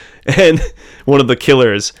him, and one of the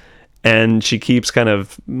killers, and she keeps kind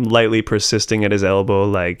of lightly persisting at his elbow,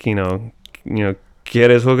 like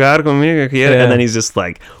 ¿Quieres jugar conmigo? And then he's just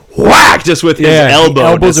like, whack, just with his elbow.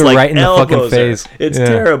 Elbows are like, right in the fucking face. It's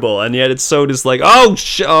terrible, and yet it's so just like,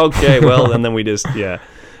 okay, well, and then we just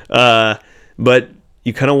but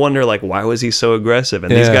you kind of wonder, like, why was he so aggressive?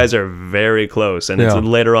 And these guys are very close, and it's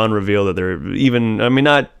later on revealed that they're even, I mean,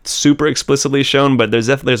 not super explicitly shown, but there's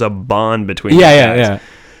a bond between these guys.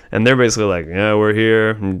 And they're basically like, yeah, we're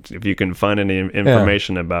here. If you can find any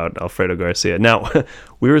information about Alfredo Garcia. Now,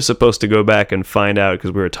 we were supposed to go back and find out,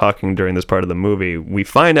 because we were talking during this part of the movie. We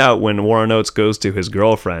find out when Warren Oates goes to his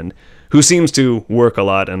girlfriend, who seems to work a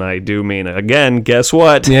lot. And I do mean, again, guess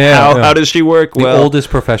what? How does she work? The oldest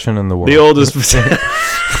profession in the world. The oldest.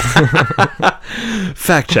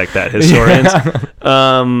 Fact check that, historians.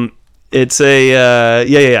 It's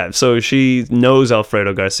a so she knows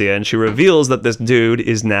Alfredo Garcia, and she reveals that this dude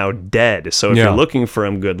is now dead. So if you're looking for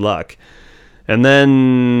him, good luck. And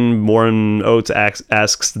then Warren Oates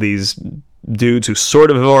asks these dudes who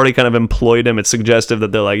sort of have already kind of employed him. It's suggestive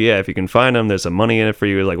that they're like, yeah, if you can find him, there's some money in it for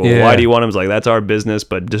you. He's like, well, why do you want him? He's like, that's our business,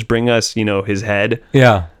 but just bring us, his head.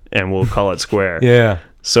 Yeah. And we'll call it square. Yeah.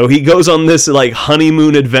 So he goes on this like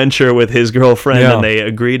honeymoon adventure with his girlfriend, and they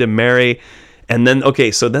agree to marry. And then,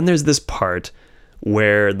 so then there's this part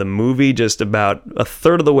where the movie, just about a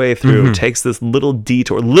third of the way through, takes this little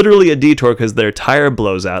detour, literally a detour, because their tire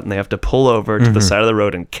blows out and they have to pull over to the side of the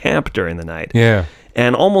road and camp during the night. Yeah.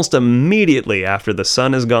 And almost immediately after the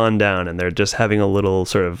sun has gone down and they're just having a little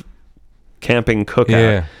sort of camping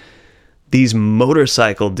cookout, these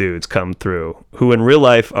motorcycle dudes come through, who in real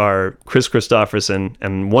life are Chris Christopherson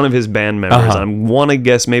and one of his band members. I want to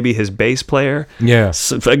guess maybe his bass player. Yeah.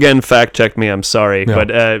 So, again, fact check me. I'm sorry, but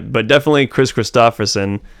definitely Chris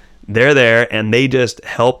Christopherson. They're there, and they just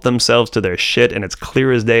help themselves to their shit, and it's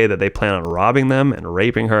clear as day that they plan on robbing them and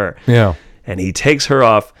raping her. Yeah. And he takes her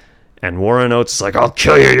off, and Warren Oates is like, "I'll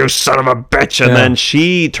kill you, you son of a bitch!" And then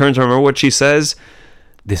she turns around. Remember what she says?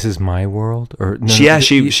 This is my world, or no,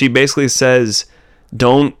 she basically says,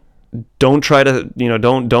 don't try to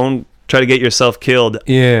don't try to get yourself killed. What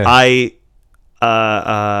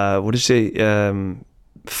did she say?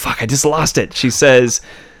 I just lost it. She says,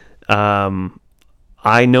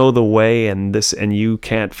 I know the way, and you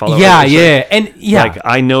can't follow. Like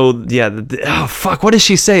I know. What does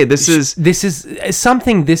she say? This is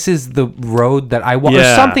something. This is the road that I want, or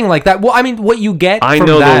something like that. Well, I mean, what you get. I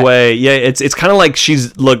know the way. Yeah, it's kind of like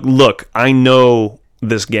she's look. I know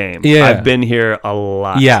this game. Yeah, I've been here a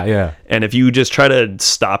lot. Yeah. And if you just try to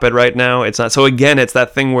stop it right now, it's not. So again, it's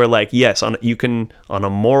that thing where like, yes, on a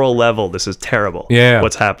moral level, this is terrible. Yeah,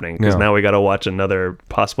 what's happening? Because now we got to watch another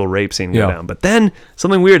possible rape scene go down. But then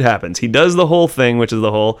something weird happens. He does the whole thing, which is the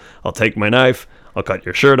whole, I'll take my knife, I'll cut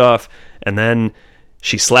your shirt off, and then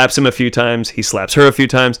she slaps him a few times. He slaps her a few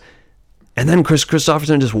times, and then Chris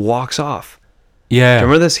Christopherson just walks off. Yeah,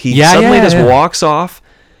 remember this? He suddenly just walks off,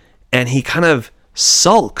 and he kind of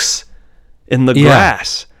sulks in the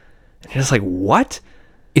grass, and you're just like, what?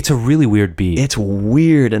 It's a really weird beat. It's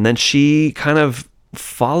weird. And then she kind of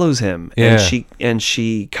follows him, and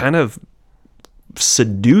she kind of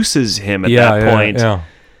seduces him at that point.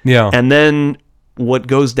 And then what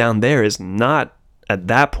goes down there is not at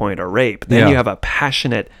that point a rape. Then you have a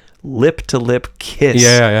passionate lip to lip kiss,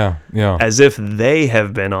 as if they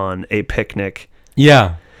have been on a picnic.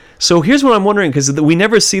 So here's what I'm wondering, because we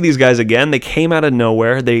never see these guys again. They came out of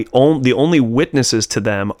nowhere. The only witnesses to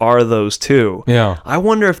them are those two. I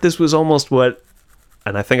wonder if this was almost what,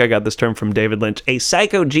 and I think I got this term from David Lynch, a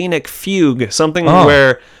psychogenic fugue, something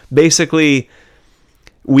where basically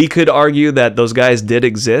we could argue that those guys did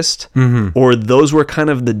exist, or those were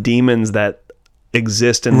kind of the demons that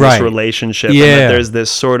exist in this relationship. And that there's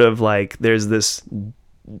this sort of like, there's this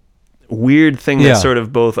weird thing that's sort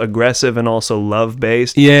of both aggressive and also love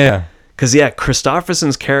based. Because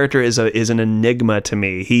Christopherson's character is an enigma to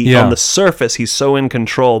me. He on the surface he's so in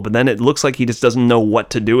control, but then it looks like he just doesn't know what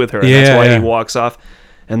to do with her, and that's why he walks off.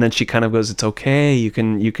 And then she kind of goes, "It's okay, you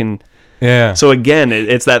can." So again,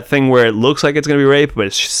 it's that thing where it looks like it's going to be rape,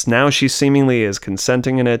 but now she seemingly is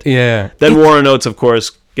consenting in it. Then Warren Oates, of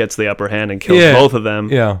course, gets the upper hand and kills both of them.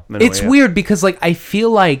 It's weird because like I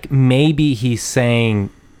feel like maybe he's saying,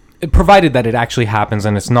 provided that it actually happens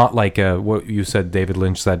and it's not like what you said, David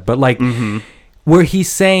Lynch said, but like where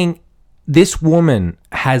he's saying this woman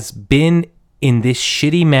has been in this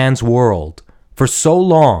shitty man's world for so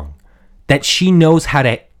long that she knows how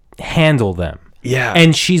to handle them.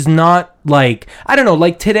 And she's not like, I don't know,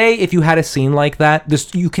 like today, if you had a scene like that,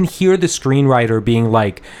 you can hear the screenwriter being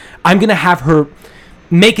like, I'm going to have her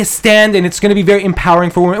make a stand and it's going to be very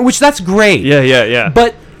empowering for women, which that's great.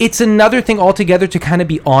 But it's another thing altogether to kind of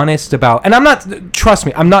be honest about. And I'm not, trust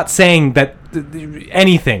me, I'm not saying that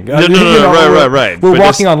anything. No, right. We're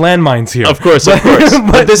walking on landmines here. Of course.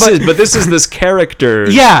 but this is this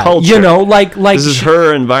character's culture. Like this is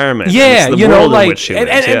her environment. Yeah, it's the world in which she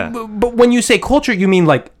lives. But when you say culture, you mean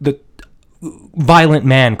like violent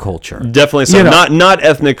man culture. Definitely so. You know? Not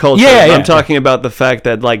ethnic culture. Yeah, yeah, I'm talking about the fact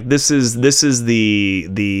that like this is the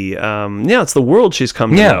it's the world she's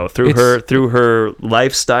come to know through her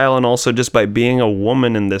lifestyle, and also just by being a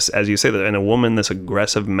woman in this, as you say, in a woman, this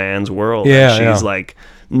aggressive man's world. Yeah, and she's like,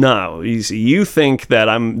 no, you think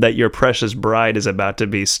that your precious bride is about to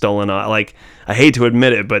be stolen. Like, I hate to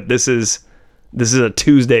admit it, but this is a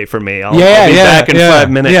Tuesday for me. I'll be back in 5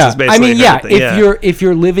 minutes. Yeah. Is basically if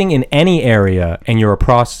you're living in any area and you're a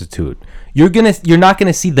prostitute, you're not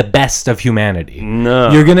gonna see the best of humanity. No,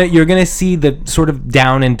 you're gonna see the sort of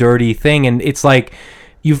down and dirty thing, and it's like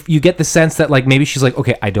you get the sense that like maybe she's like,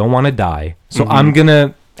 okay, I don't want to die, so I'm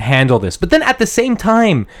gonna handle this. But then at the same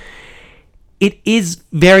time, it is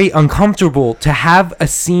very uncomfortable to have a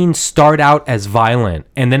scene start out as violent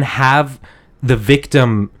and then have the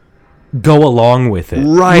victim go along with it.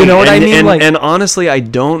 Right. You know what I mean? And honestly, I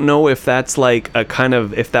don't know if that's like a kind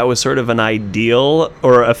of, if that was sort of an ideal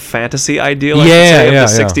or a fantasy ideal, I should say, of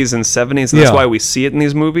the 60s and 70s. And that's why we see it in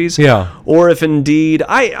these movies. Yeah. Or if indeed,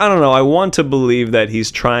 I don't know, I want to believe that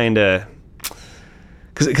he's trying to,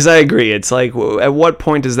 because I agree, it's like, at what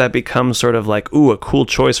point does that become sort of like, ooh, a cool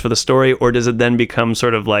choice for the story, or does it then become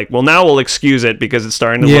sort of like, well, now we'll excuse it because it's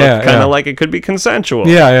starting to look kind of like it could be consensual.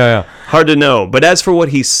 Yeah. Hard to know. But as for what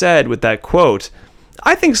he said with that quote,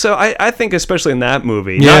 I think so. I think especially in that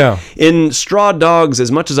movie. Yeah. In Straw Dogs,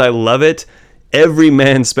 as much as I love it, every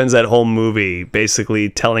man spends that whole movie basically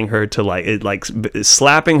telling her to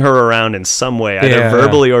slapping her around in some way, either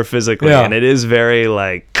verbally or physically, and it is very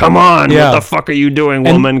like, come on, what the fuck are you doing,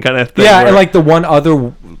 woman, kind of thing. Yeah, and like the one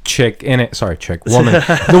other chick in it, woman,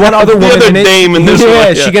 the one other woman, the other dame in this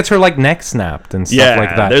one, she gets her like neck snapped and stuff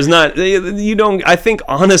like that. There's not, you don't. I think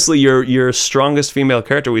honestly, your strongest female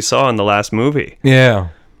character we saw in the last movie. She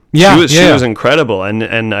was incredible,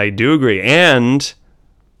 and I do agree. And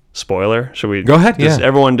spoiler, should we go ahead?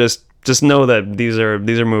 Everyone just know that these are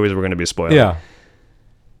movies we're going to be spoiling. Yeah.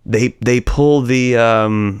 They pull the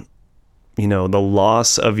the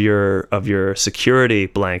loss of your security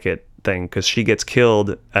blanket thing, because she gets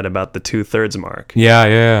killed at about the 2/3 mark.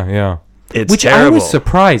 Yeah. It's Which terrible. I was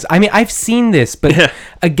surprised. I mean, I've seen this, but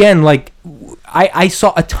again, like I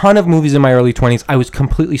saw a ton of movies in my early 20s. I was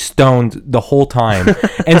completely stoned the whole time.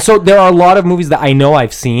 And so there are a lot of movies that I know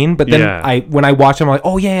I've seen, but then when I watch them, I'm like,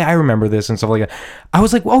 oh yeah, I remember this and stuff like that. I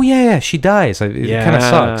was like, oh yeah, she dies. It kind of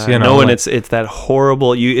sucks, you know. No, and like, it's that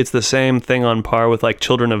horrible. It's the same thing on par with like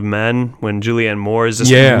Children of Men, when Julianne Moore is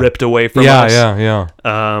just ripped away from us. Yeah.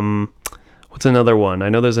 What's another one? I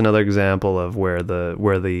know there's another example of where the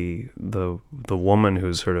woman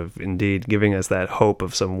who's sort of indeed giving us that hope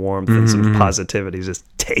of some warmth and some positivity is just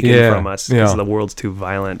taken from us because the world's too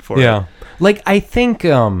violent for it. Like, I think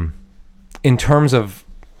in terms of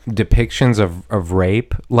depictions of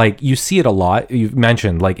rape, like you see it a lot. You've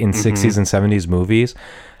mentioned like in 60s and 70s movies.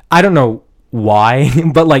 I don't know why,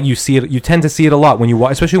 but like you tend to see it a lot when you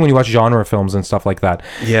watch, especially when you watch genre films and stuff like that.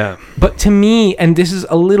 But to me, and this is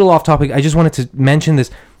a little off topic, I just wanted to mention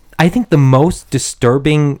this, I think the most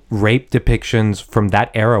disturbing rape depictions from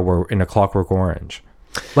that era were in A Clockwork Orange.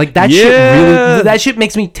 Like that shit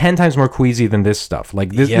makes me 10 times more queasy than this stuff.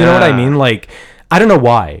 Like this, you know what I mean? Like, I don't know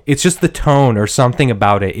why. It's just the tone or something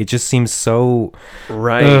about it. It just seems so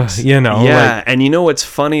you know. Yeah, like, and you know what's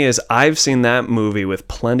funny is I've seen that movie with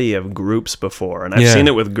plenty of groups before, and I've seen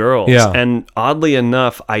it with girls. And oddly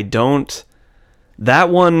enough, that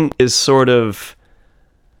one is sort of.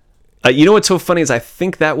 You know what's so funny is I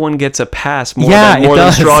think that one gets a pass more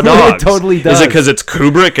than Straw Dogs. It totally does. Is it because it's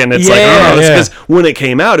Kubrick and it's because when it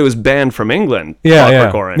came out, it was banned from England.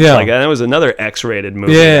 Clockwork Orange. Like, and it was another X-rated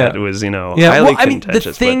movie that was, highly contentious.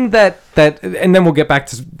 The thing that, and then we'll get back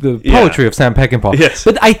to the poetry of Sam Peckinpah. Yes.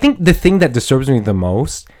 But I think the thing that disturbs me the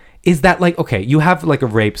most is that, like, okay, you have like a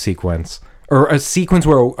rape sequence. Or a sequence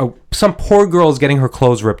where some poor girl is getting her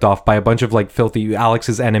clothes ripped off by a bunch of like filthy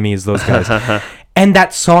Alex's enemies, those guys. And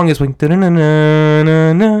that song is like, and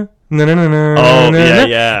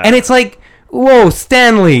it's like, whoa,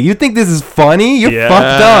 Stanley, you think this is funny? You're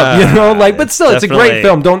fucked up, you know. Like, but still, it's a great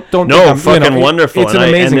film. Don't. No, fucking wonderful. It's an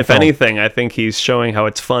amazing and if film. Anything, I think he's showing how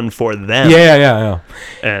it's fun for them. Yeah.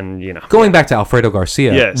 And going back to Alfredo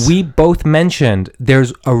Garcia, we both mentioned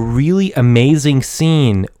there's a really amazing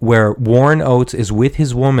scene where Warren Oates is with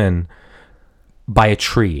his woman by a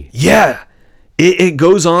tree. Yeah, it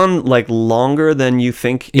goes on like longer than you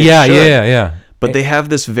think. It should. Yeah. But they have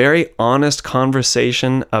this very honest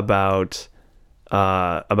conversation about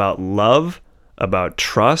love, about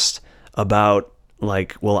trust, about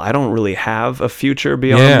like, well, I don't really have a future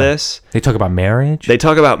beyond this. They talk about marriage. They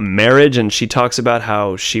talk about marriage, and she talks about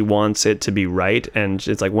how she wants it to be right. And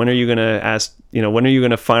it's like, when are you going to ask, when are you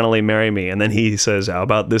going to finally marry me? And then he says, how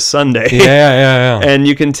about this Sunday? Yeah. And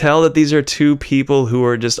you can tell that these are two people who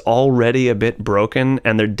are just already a bit broken.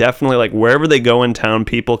 And they're definitely like, wherever they go in town,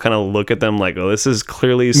 people kind of look at them like, oh, this is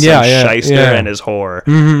clearly some shyster and his whore.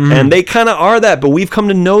 Mm-hmm. And they kind of are that, but we've come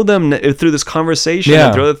to know them through this conversation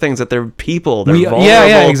and through other things, that they're people. They're vulnerable.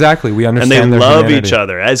 Yeah, exactly. We understand, and they their love humanity. each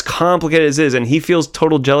other, as complicated as it is. And he feels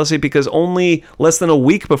total jealousy because only less than a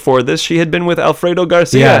week before this, she had been with Alfredo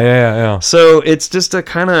Garcia. Yeah. So it's just a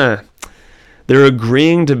kind of, they're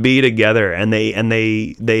agreeing to be together, and they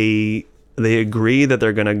agree that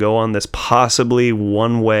they're going to go on this possibly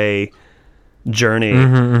one-way journey.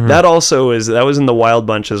 That was in the Wild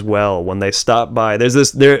Bunch as well. When they stop by,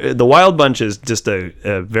 the Wild Bunch is just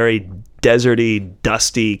a very deserty,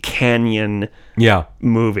 dusty canyon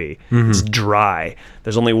movie. It's dry.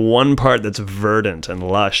 There's only one part that's verdant and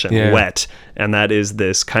lush and wet, and that is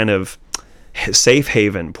this kind of safe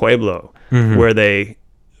haven pueblo where they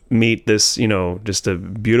meet this, just a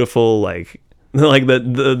beautiful, like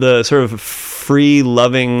the sort of free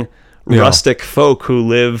loving rustic folk who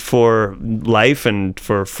live for life and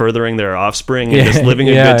for furthering their offspring and just living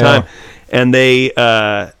a good time. And they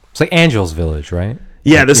it's like Angel's Village, right?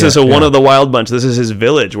 Yeah, this is one of the Wild Bunch. This is his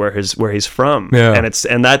village where he's from,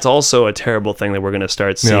 and that's also a terrible thing that we're going to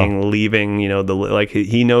start seeing leaving.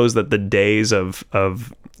 He knows that the days of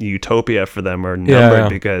utopia for them are numbered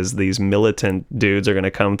because these militant dudes are going to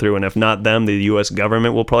come through, and if not them, the U.S.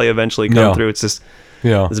 government will probably eventually come through. It's just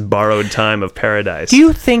this borrowed time of paradise. Do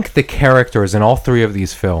you think the characters in all three of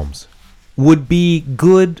these films would be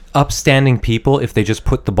good, upstanding people if they just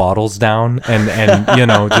put the bottles down and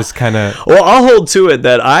just kind of... Well, I'll hold to it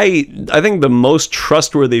that I think the most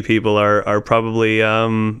trustworthy people are probably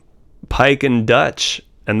Pike and Dutch,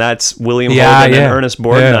 and that's William Holden and Ernest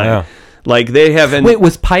Borgnine. Like, they haven't... Wait,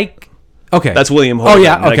 was Pike... Okay. That's William Holden. Oh,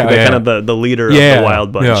 yeah, okay. Kind of the leader of the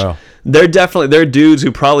Wild Bunch. Yeah. They're dudes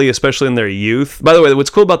who probably, especially in their youth... By the way,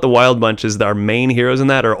 what's cool about the Wild Bunch is that our main heroes in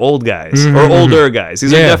that are old guys, or older guys.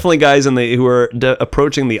 These are definitely guys who are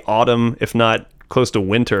approaching the autumn, if not close to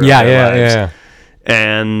winter of their lives.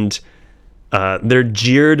 And they're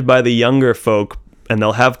jeered by the younger folk, and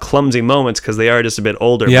they'll have clumsy moments because they are just a bit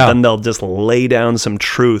older, but then they'll just lay down some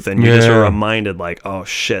truth, and you just are reminded, like, oh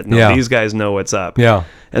shit, these guys know what's up.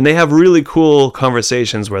 And they have really cool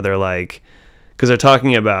conversations where they're like, because they're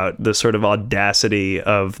talking about the sort of audacity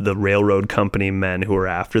of the railroad company men who are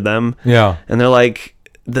after them. And they're like,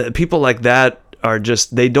 the people like that are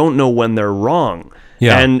just, they don't know when they're wrong.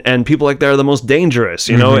 And people like that are the most dangerous,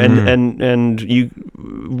 and you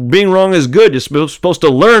being wrong is good. You're supposed to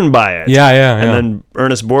learn by it. And then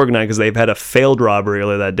Ernest Borgnine, because they've had a failed robbery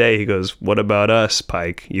earlier that day, he goes, what about us,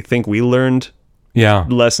 Pike? You think we learned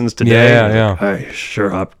lessons today? I sure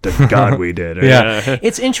hope to God we did.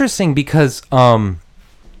 It's interesting because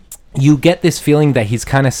you get this feeling that he's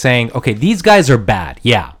kind of saying, okay, these guys are bad,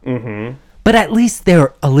 but at least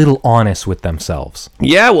they're a little honest with themselves.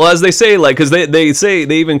 Well, as they say, like, because they say,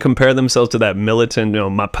 they even compare themselves to that militant,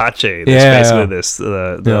 Mapache. That's basically this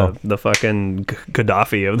the fucking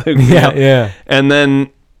Gaddafi of the And then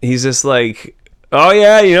he's just like, oh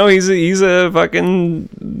yeah, he's a fucking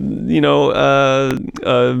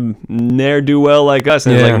ne'er-do-well like us,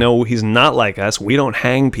 and he's like, no, he's not like us. We don't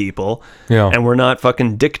hang people, and we're not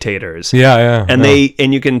fucking dictators. And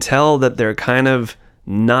you can tell that they're kind of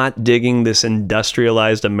not digging this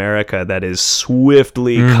industrialized America that is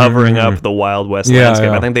swiftly covering up the Wild West landscape.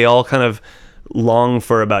 I think they all kind of long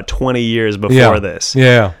for about 20 years before this.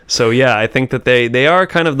 So I think that they are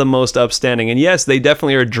kind of the most upstanding, and yes, they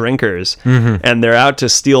definitely are drinkers, and they're out to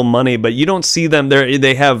steal money, but you don't see them there.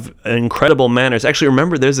 They have incredible manners. Actually,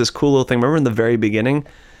 remember, there's this cool little thing. Remember in the very beginning,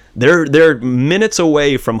 they're minutes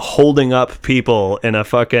away from holding up people in a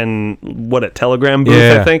fucking telegram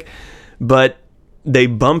booth, I think, but they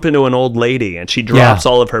bump into an old lady, and she drops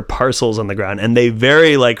all of her parcels on the ground, and they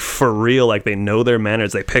very, like, for real, like, they know their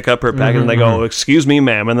manners. They pick up her package and they go, excuse me,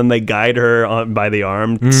 ma'am, and then they guide her by the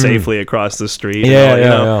arm safely across the street.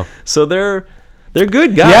 So they're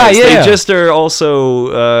good guys. They just are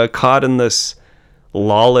also caught in this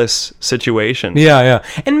lawless situation.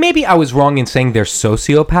 And maybe I was wrong in saying they're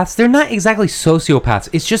sociopaths. They're not exactly sociopaths.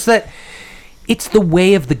 It's just that it's the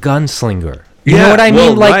way of the gunslinger. You know what I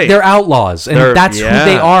mean? Like, they're outlaws, and that's who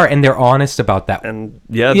they are, and they're honest about that. And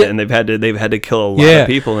and they've had to kill a lot of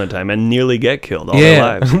people in a time, and nearly get killed all their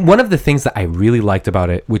lives. One of the things that I really liked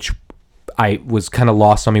about it, which I was kind of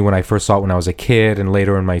lost on me when I first saw it when I was a kid and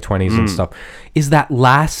later in my 20s and stuff, is that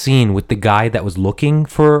last scene with the guy that was looking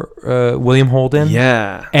for William Holden.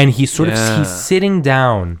 Yeah. And he's sitting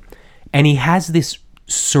down and he has this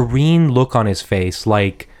serene look on his face,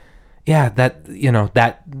 like, yeah,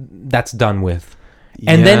 that's done with.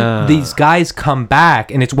 And then these guys come back,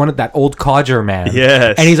 and it's one of that old codger man.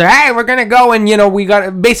 Yes. And he's like, hey, we're going to go, and, we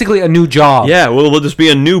got basically a new job. Yeah, we'll just be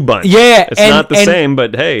a new bunch. Yeah. It's not the same,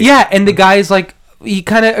 but hey. Yeah, and the guy's like, he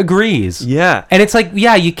kind of agrees. Yeah. And it's like,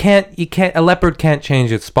 yeah, you can't, a leopard can't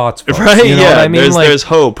change its spots. Folks. Right, you know what I mean? There's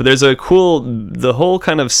hope. There's the whole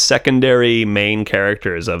kind of secondary main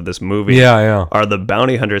characters of this movie are the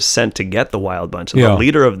bounty hunters sent to get the Wild Bunch. And the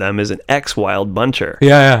leader of them is an ex-Wild Buncher.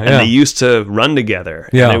 And they used to run together.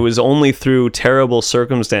 Yeah. And it was only through terrible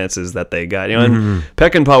circumstances that they got, and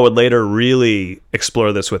Peckinpah would later really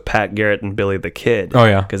explore this with Pat Garrett and Billy the Kid. Oh,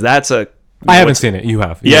 yeah. Because that's I haven't seen it. You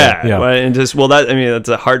have. Yeah. And that's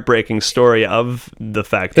a heartbreaking story of the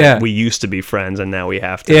fact that we used to be friends and now we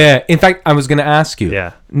have to. Yeah. In fact, I was going to ask you.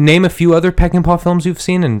 Yeah. Name a few other Peckinpah films you've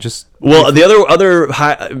seen and just. Well, the other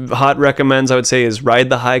hot recommends I would say is Ride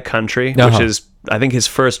the High Country, which is I think his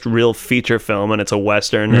first real feature film, and it's a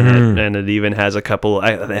Western, and it even has it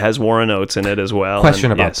has Warren Oates in it as well.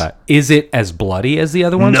 Question about that. Is it as bloody as the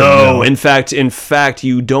other ones? No. In fact,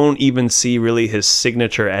 you don't even see really his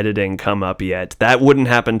signature editing come up yet. That wouldn't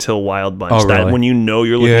happen till Wild Bunch. Oh, really? That when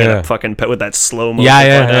you're looking at a fucking pet with that slow motion.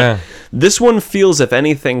 Yeah. This one feels, if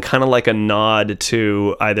anything, kind of like a nod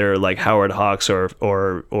to either like Howard Hawks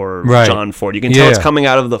or John Ford. You can tell it's coming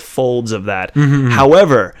out of the folds of that.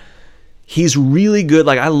 However, he's really good.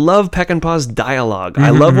 Like, I love Peckinpah's dialogue. I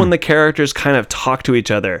love when the characters kind of talk to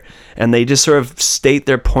each other and they just sort of state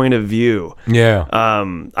their point of view. Yeah.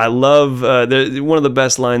 I love one of the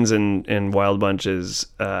best lines in Wild Bunch is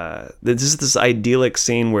this idyllic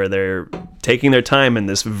scene where they're taking their time in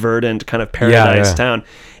this verdant kind of paradise town,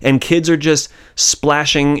 and kids are just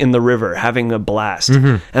splashing in the river, having a blast,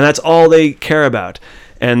 and that's all they care about.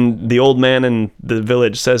 And the old man in the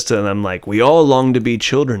village says to them, like, we all long to be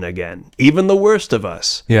children again, even the worst of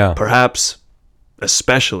us. Yeah. Perhaps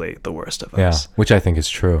especially the worst of us. Yeah, which I think is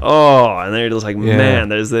true. Oh, and they're just like, man,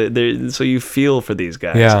 so you feel for these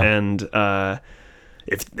guys. Yeah. And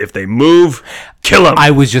if they move, kill them.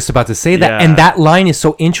 I was just about to say that. Yeah. And that line is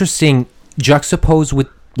so interesting, juxtaposed with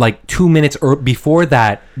like 2 minutes before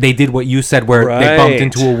that, they did what you said, where they bumped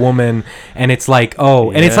into a woman, and it's like,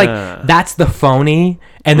 and it's like, that's the phony,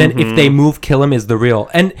 and then if they move, kill him is the real.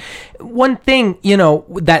 And one thing,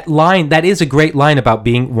 that line, that is a great line about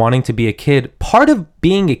wanting to be a kid. Part of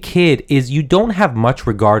being a kid is you don't have much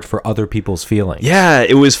regard for other people's feelings. Yeah,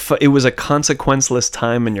 it was a consequenceless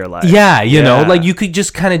time in your life. Yeah, you know, like you could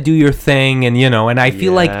just kind of do your thing, and and I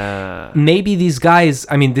feel like maybe these guys,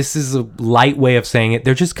 I mean, this is a light way of saying it,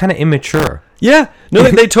 they're just kind of immature. Yeah, no,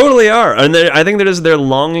 they totally are, and I think they're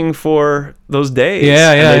longing for those days.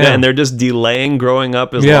 And they're just delaying growing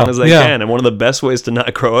up as long as they can. And one of the best ways to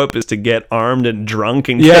not grow up is to get armed and drunk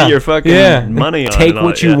and get your fucking money on. Take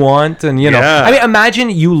what you want, and I mean,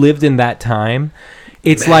 imagine you lived in that time.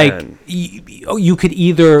 It's like you could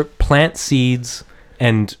either plant seeds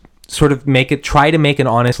and sort of try to make an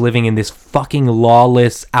honest living in this fucking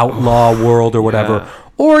lawless outlaw world or whatever,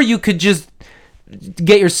 or you could just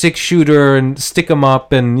get your 6-shooter and stick them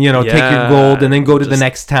up and take your gold and then go to the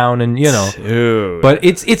next town and Dude. But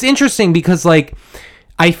it's interesting because like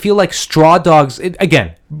I feel like Straw Dogs,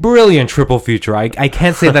 again, brilliant triple feature, I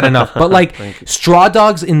can't say that enough, but like Straw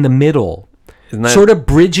Dogs in the middle sort of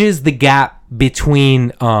bridges the gap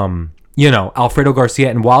between Alfredo Garcia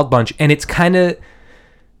and Wild Bunch, and it's kind of,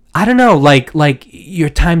 I don't know, like your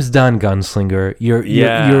time's done, gunslinger. You're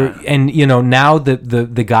and now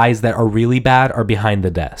the guys that are really bad are behind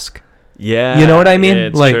the desk. Yeah, you know what I mean?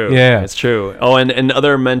 It's true. Yeah, it's true. Oh, and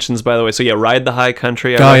other mentions, by the way. So Ride the High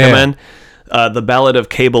Country. I recommend the Ballad of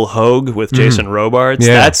Cable Hogue with Jason Robards.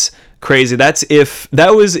 Yeah. That's crazy. That's if that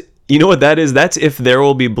was. You know what that is? That's if There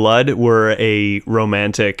Will Be Blood were a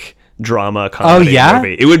romantic drama comedy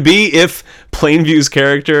movie. It would be if Plainview's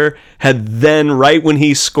character had then, right when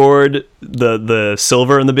he scored the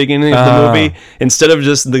silver in the beginning of the movie, instead of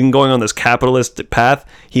just then going on this capitalist path,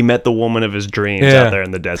 he met the woman of his dreams out there in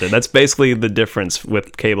the desert. That's basically the difference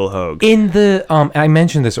with Cable Hogue. In the I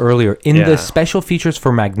mentioned this earlier, in the special features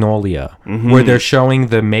for Magnolia, where they're showing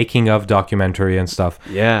the making of documentary and stuff,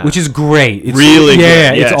 which is great. It's really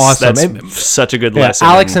good. It's awesome. That's such a good lesson.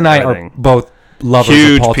 Alex and I are both lovers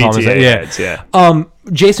huge of Paul Thomas. Heads,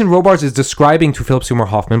 Jason Robards is describing to Philip Seymour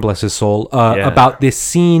Hoffman, bless his soul, about this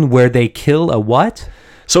scene where they kill a what?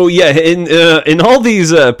 So yeah, in all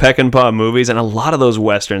these Peckinpah movies, and a lot of those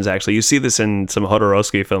westerns, actually, you see this in some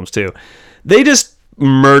Jodorowsky films too. They just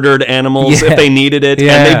murdered animals if they needed it,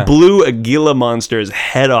 and they blew a Gila monster's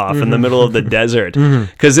head off in the middle of the desert.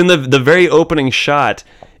 Because in the very opening shot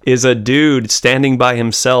is a dude standing by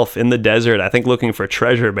himself in the desert, I think looking for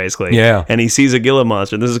treasure, basically. Yeah. And he sees a Gila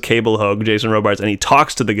monster. This is Cable Hogue, Jason Robards, and he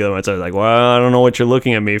talks to the Gila monster. Like, well, I don't know what you're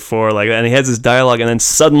looking at me for. Like, and he has this dialogue, and then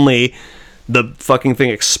suddenly the fucking thing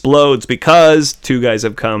explodes because two guys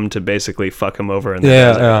have come to basically fuck him over in the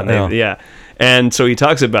desert. And so he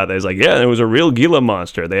talks about that. He's like, yeah, it was a real Gila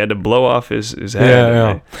monster. They had to blow off his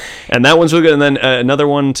head. And that one's really good. And then another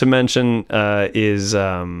one to mention is,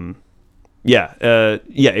 it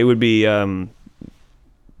would be Pat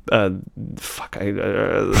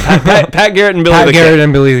Garrett and Billy the Kid. Pat Garrett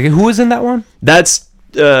and Billy the Kid. Who was in that one? That's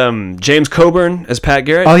James Coburn as Pat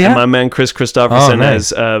Garrett. Oh, yeah? And my man Chris Christopherson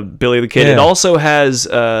as Billy the Kid. Yeah. It also has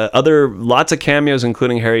lots of cameos,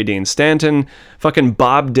 including Harry Dean Stanton, fucking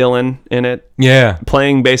Bob Dylan in it. Yeah.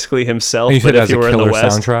 Playing basically himself, but if you were in the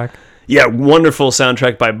West. Soundtrack. Yeah, wonderful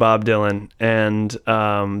soundtrack by Bob Dylan. And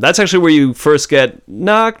that's actually where you first get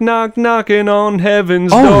Knock, Knock, Knocking on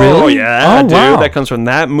Heaven's Door. Really? Yeah, dude. Wow. That comes from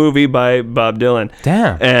that movie by Bob Dylan.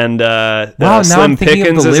 Damn. And now Slim I'm thinking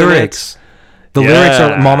Pickens of the is in lyrics. it. The lyrics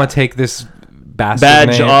are, Mama, take this badge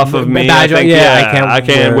name. off of me. Badge, I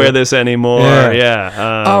can't wear this anymore.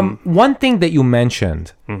 One thing that you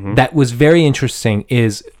mentioned that was very interesting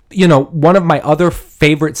is, one of my other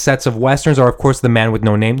favorite sets of westerns are, of course, The Man with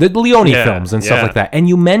No Name, the Leone films and stuff like that. And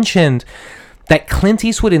you mentioned that Clint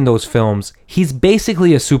Eastwood in those films, he's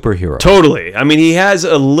basically a superhero. Totally. I mean, he has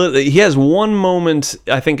one moment,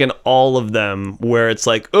 I think, in all of them where it's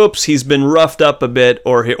like, oops, he's been roughed up a bit,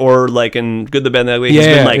 or like in Good, the Bad, and the Ugly, he's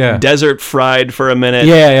been desert fried for a minute.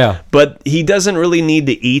 Yeah. But he doesn't really need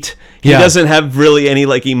to eat. He doesn't have really any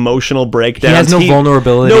like emotional breakdowns. He has no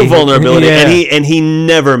vulnerability. And he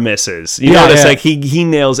never misses. You notice like he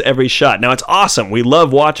nails every shot. Now it's awesome. We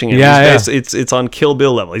love watching him. It's on Kill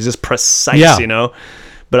Bill level. He's just precise,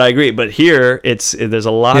 But I agree. But here there's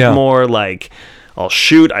a lot more like, I'll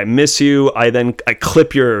shoot, I miss you, I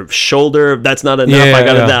clip your shoulder. That's not enough. I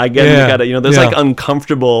gotta there's like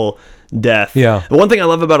uncomfortable death. Yeah. The one thing I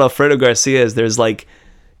love about Alfredo Garcia is there's like,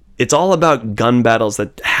 it's all about gun battles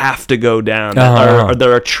that have to go down, that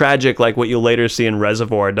are tragic, like what you'll later see in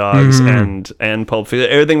Reservoir Dogs and Pulp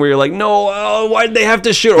Fiction. Everything where you're like, no, why did they have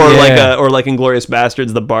to shoot? Or like Inglourious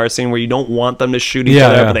Bastards, the bar scene where you don't want them to shoot each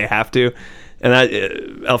other, but they have to. And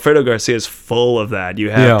that Alfredo Garcia is full of that.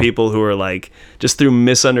 You have people who are like, just through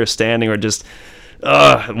misunderstanding or just,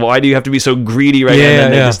 why do you have to be so greedy now?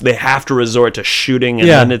 And then they have to resort to shooting, and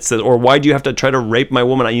then it's or why do you have to try to rape my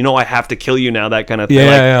woman? I have to kill you now. That kind of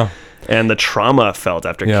thing. And the trauma felt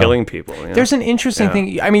after killing people. There's an interesting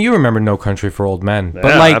thing. I mean, you remember No Country for Old Men, but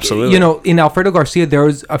absolutely. In Alfredo Garcia, there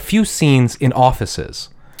was a few scenes in offices,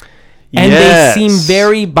 and they seem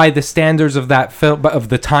very, by the standards of that film, of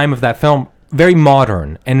the time of that film, very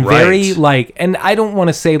modern and very like. And I don't want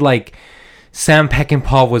to say like Sam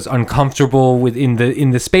Peckinpah was uncomfortable in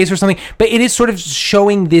the space or something, but it is sort of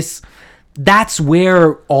showing this. That's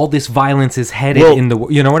where all this violence is headed in the.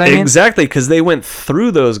 You know what I mean? Exactly, because they went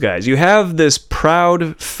through those guys. You have this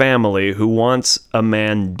proud family who wants a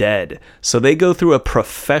man dead, so they go through a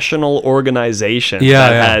professional organization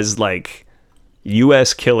that has like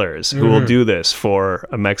U.S. killers who will do this for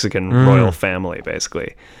a Mexican royal family,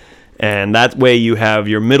 basically. And that way you have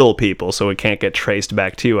your middle people, so it can't get traced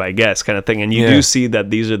back to you, I guess, kind of thing. And you do see that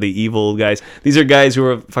these are the evil guys. These are guys who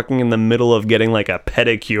are fucking in the middle of getting like a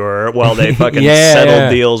pedicure while they fucking settle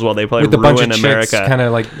deals, while they play with Ruin a bunch of America. Kind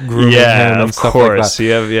of like grooming him and of stuff course. like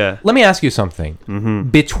that. Let me ask you something.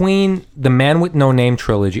 Between the Man with No Name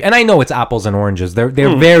trilogy, and I know it's apples and oranges, they're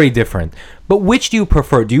very different. But which do you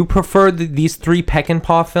prefer? Do you prefer these three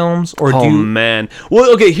Peckinpah films, or do you? Man.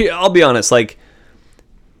 Well, okay. Here, I'll be honest. Like.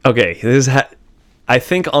 Okay, I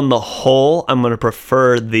think on the whole, I'm going to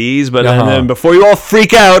prefer these, but then before you all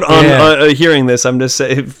freak out on hearing this, I'm just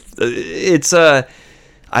saying,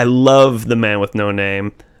 I love The Man with No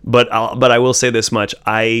Name, but I will say this much,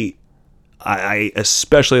 I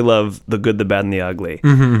especially love The Good, the Bad, and the Ugly.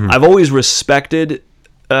 I've always respected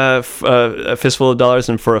A Fistful of Dollars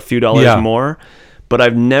and For a Few Dollars More, but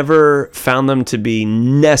I've never found them to be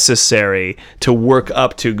necessary to work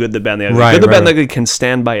up to Good, the Bad, and the Ugly. Good, the Bad, and the Ugly can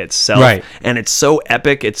stand by itself, and it's so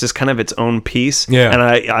epic. It's just kind of its own piece, and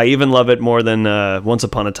I even love it more than Once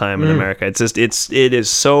Upon a Time in America. It is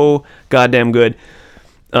so goddamn good.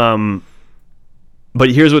 But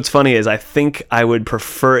here's what's funny is I think I would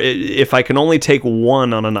prefer if I can only take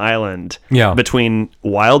one on an island between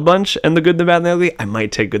Wild Bunch and The Good, the Bad, and the Ugly, I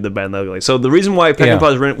might take Good, the Bad, and the Ugly. So the reason why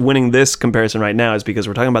Peckinpah is winning this comparison right now is because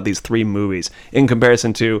we're talking about these three movies in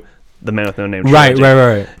comparison to The Man with No Name. Right.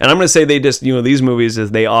 And I'm going to say they just, these movies,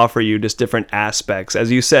 is they offer you just different aspects. As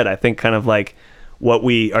you said, I think kind of like what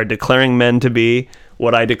we are declaring men to be,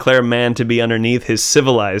 what I declare man to be underneath his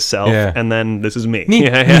civilized self, and then this is me.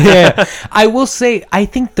 Yeah. I will say, I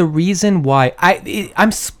think the reason why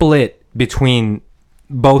I'm split between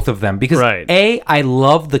both of them because I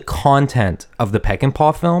love the content of the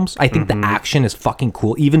Peckinpah films. I think the action is fucking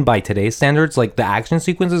cool, even by today's standards. Like the action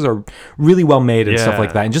sequences are really well made and stuff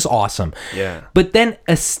like that, and just awesome. Yeah. But then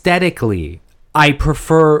aesthetically, I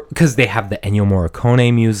prefer, because they have the Ennio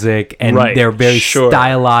Morricone music and they're very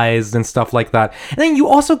stylized and stuff like that. And then you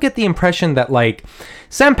also get the impression that like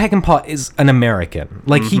Sam Peckinpah is an American.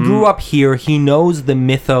 Like he grew up here. He knows the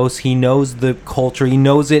mythos. He knows the culture. He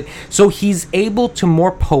knows it. So he's able to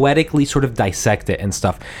more poetically sort of dissect it and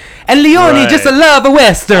stuff. And Leone just love a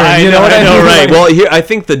Western. You know what I mean? Right. Well, here I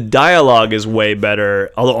think the dialogue is way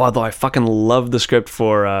better. Although I fucking love the script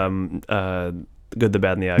for Good, the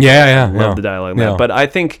Bad, and the Ugly. Love the dialogue. But I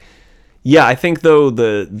think though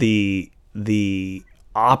the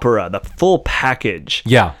opera, the full package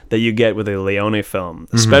that you get with a Leone film,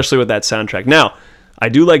 especially with that soundtrack. Now, I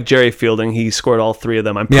do like Jerry Fielding. He scored all three of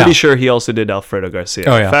them. I'm pretty sure he also did Alfredo Garcia.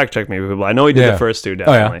 Fact check me, people. I know he did the first two,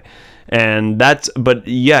 definitely. And but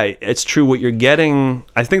it's true. What you're getting,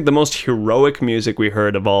 I think the most heroic music we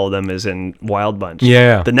heard of all of them is in Wild Bunch.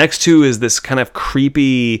 The next two is this kind of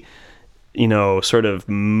creepy, sort of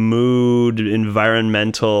mood,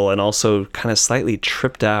 environmental, and also kind of slightly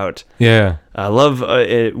tripped out. I love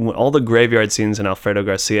all the graveyard scenes in Alfredo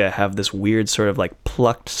Garcia have this weird sort of like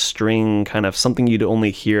plucked string, kind of something you'd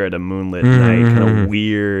only hear at a moonlit night, kind of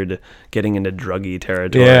weird, getting into druggy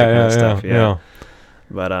territory kind of stuff.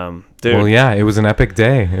 But dude, well, it was an epic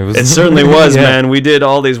day. It certainly was, man. We did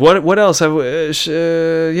all these. What else?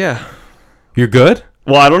 You're good.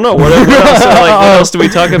 Well, I don't know. What else do we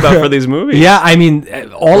talk about for these movies? I mean,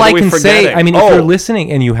 all I can say, if you're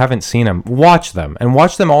listening and you haven't seen them, watch them and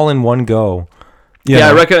watch them all in one go.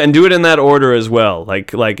 I recommend, and do it in that order as well.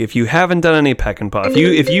 Like if you haven't done any Peckinpah,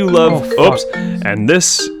 if you love, and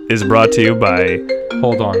this is brought to you by.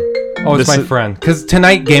 Hold on. Oh, it's my friend. Because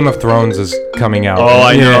tonight Game of Thrones is coming out. Oh,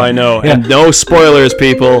 I know. And no spoilers,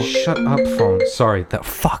 people. Shut up, phone. Sorry.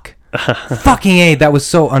 Fuck. Fucking A, that was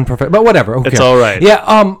so unprofessional. But whatever. Okay. It's all right.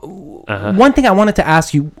 One thing I wanted to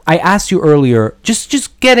ask you, I asked you earlier,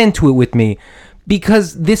 just get into it with me,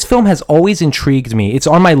 because this film has always intrigued me. It's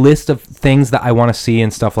on my list of things that I want to see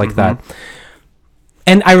and stuff like that.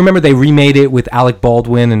 And I remember they remade it with Alec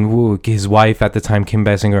Baldwin and his wife at the time, Kim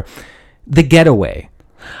Basinger. The Getaway.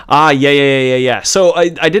 Yeah. So I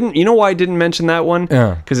didn't. You know why I didn't mention that one?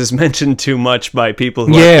 Because it's mentioned too much by people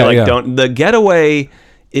who don't. The Getaway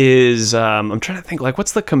is. I'm trying to think. Like,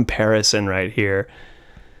 what's the comparison right here?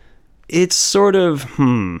 It's sort of.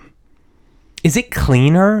 Is it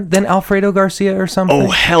cleaner than Alfredo Garcia or something?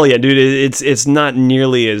 Oh hell yeah, dude! It's not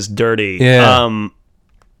nearly as dirty. Yeah.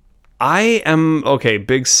 I am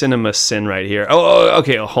big cinema sin right here.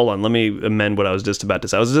 Okay, hold on. Let me amend what I was just about to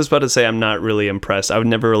say. I was just about to say I'm not really impressed. I've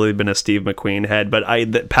never really been a Steve McQueen head, but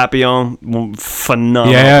Papillon,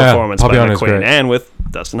 phenomenal performance by McQueen, and with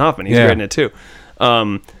Dustin Hoffman, he's great in it too.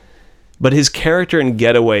 But his character in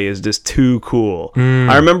Getaway is just too cool.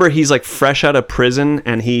 I remember he's like fresh out of prison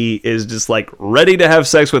and he is just like ready to have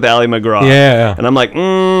sex with Ally McGraw. Yeah. And I'm like,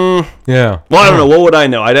 yeah. Well, I don't know. What would I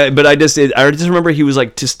know? I just remember he was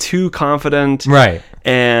like just too confident. Right.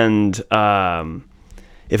 And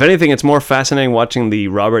if anything, it's more fascinating watching the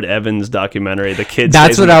Robert Evans documentary, The Kid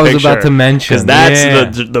That's Stays what in the I was Picture, about to mention. Because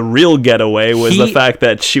that's the real getaway was the fact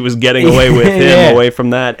that she was getting away with him away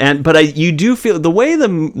from that. But you do feel the way the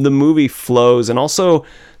movie flows, and also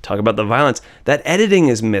talk about the violence, that editing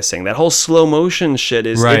is missing. That whole slow motion shit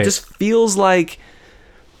is. It just feels like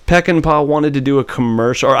Peckinpah wanted to do a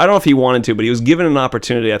commercial, or I don't know if he wanted to, but he was given an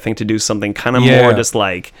opportunity, I think, to do something kind of more just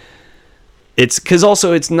like. It's because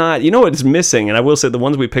also it's not, it's missing, and I will say the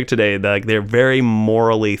ones we picked today, they're very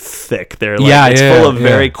morally thick. They're like full of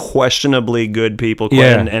very questionably good people,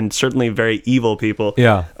 and certainly very evil people.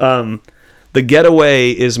 The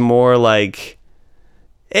Getaway is more like,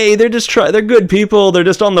 hey, they're good people. They're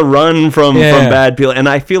just on the run from bad people, and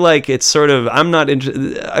I feel like it's sort of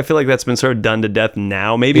I feel like that's been sort of done to death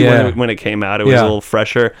now. Maybe when it came out, it was a little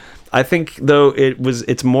fresher. I think though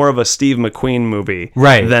it's more of a Steve McQueen movie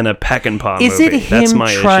than a Peckinpah movie. Is it him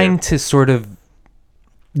trying to sort of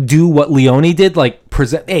do what Leone did, like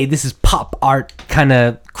present, hey, this is pop art, kind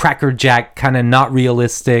of crackerjack, kind of not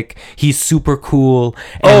realistic. He's super cool.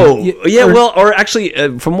 Or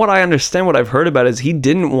actually, from what I understand, what I've heard about is he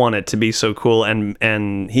didn't want it to be so cool, and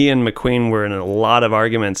he and McQueen were in a lot of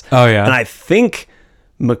arguments. Oh yeah, and I think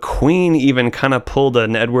McQueen even kind of pulled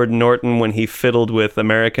an Edward Norton when he fiddled with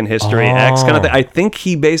American History X kind of thing. I think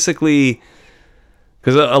he basically.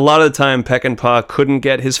 Because a lot of the time, Peckinpah couldn't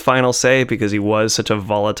get his final say because he was such a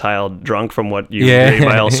volatile drunk from what you read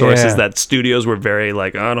by all sources that studios were very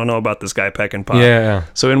like, I don't know about this guy Peckinpah. Yeah.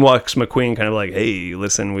 So in walks McQueen kind of like, hey,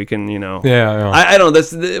 listen, we can, Yeah. I don't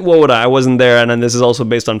know. What would I wasn't there. And then this is also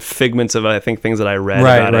based on figments of, I think, things that I read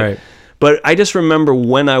about it. But I just remember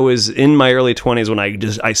when I was in my early 20s when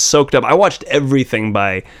I soaked up. I watched everything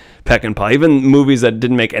by Peckinpah, even movies that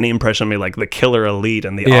didn't make any impression on me, like The Killer Elite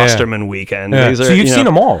and The Osterman Weekend. Yeah. So you've seen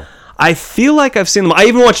them all. I feel like I've seen them. I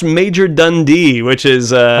even watched Major Dundee, which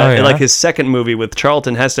is like his second movie with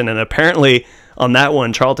Charlton Heston. And apparently on that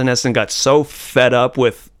one, Charlton Heston got so fed up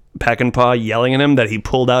with Peckinpah yelling at him that he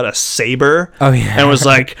pulled out a saber and was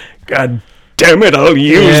like, God damn it, I'll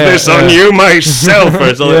use this on you myself,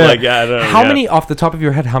 or something like that. I don't know, how many, off the top of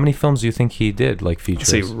your head, how many films do you think he did, like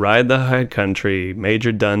features? Let's see, Ride the High Country,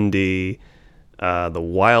 Major Dundee, The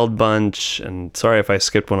Wild Bunch, and sorry if I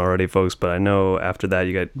skipped one already, folks, but I know after that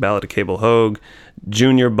you got Ballad of Cable Hogue,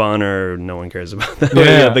 Junior Bonner, no one cares about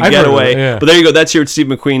that. The Getaway. But there you go, that's your Steve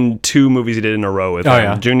McQueen 2 movies he did in a row with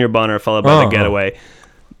him. Junior Bonner followed by The Getaway.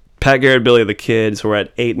 Pat Garrett, Billy the Kid, so we're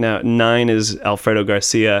at 8 now. 9 is Alfredo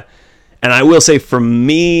Garcia. And I will say, for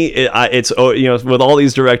me, it's with all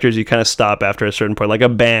these directors, you kind of stop after a certain point, like a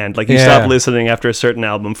band, like you stop listening after a certain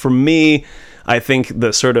album. For me, I think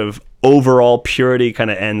the sort of overall purity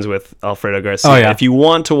kind of ends with Alfredo Garcia. If you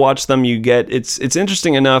want to watch them, you get it's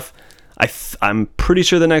interesting enough. I'm pretty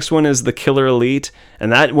sure the next one is The Killer Elite,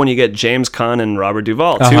 and that one you get James Caan and Robert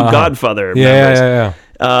Duvall, two Godfather members.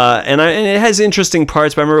 And it has interesting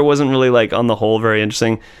parts, but I remember it wasn't really like on the whole very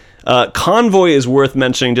interesting. Convoy is worth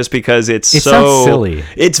mentioning just because it sounds silly.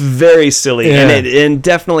 It's very silly, and it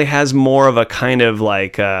definitely has more of a kind of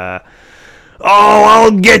like,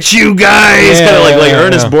 I'll get you guys, kind of like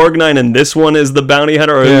Ernest Borgnine, and this one is the bounty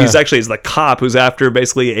hunter, or he's the cop who's after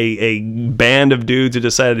basically a band of dudes who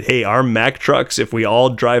decided, hey, our Mack trucks, if we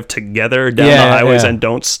all drive together down the highways and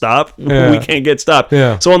don't stop, we can't get stopped.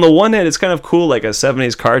 So on the one hand, it's kind of cool, like a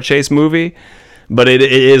 70s car chase movie. But it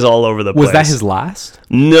is all over the place. Was that his last?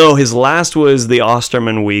 No, his last was The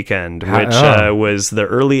Osterman Weekend, which was the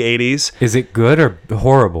early 80s. Is it good or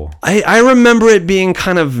horrible? I remember it being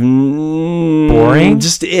kind of boring.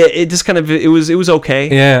 It was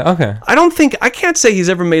okay. Yeah, okay. I can't say he's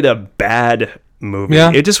ever made a bad movie.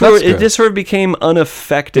 Yeah, it just sort of became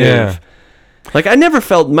ineffective. Yeah. Like, I never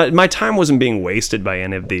felt my time wasn't being wasted by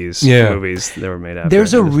any of these movies that were made after.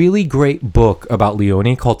 There's a really great book about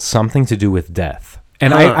Leone called Something to Do with Death.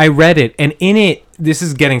 And I read it, and in it, this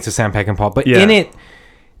is getting to Sam Peckinpah, but in it,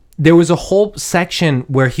 there was a whole section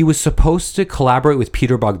where he was supposed to collaborate with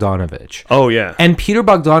Peter Bogdanovich. Oh, yeah. And Peter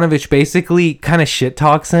Bogdanovich basically kind of shit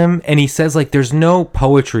talks him, and he says, like, there's no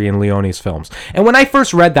poetry in Leone's films. And when I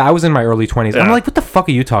first read that, I was in my early 20s. I'm like, what the fuck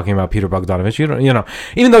are you talking about, Peter Bogdanovich? You don't,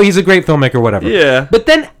 even though he's a great filmmaker, whatever. Yeah. But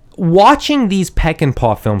then watching these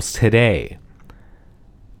Peckinpah films today,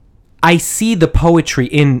 I see the poetry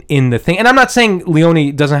in the thing. And I'm not saying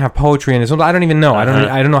Leone doesn't have poetry in his films. I don't even know. I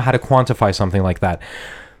don't know how to quantify something like that.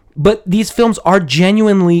 But these films are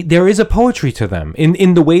genuinely, there is a poetry to them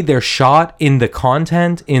in the way they're shot, in the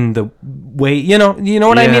content, in the way, you know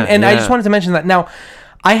what I mean? And I just wanted to mention that. Now,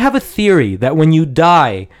 I have a theory that when you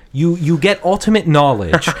die, you get ultimate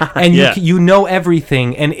knowledge and you know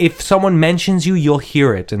everything. And if someone mentions you, you'll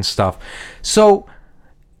hear it and stuff. So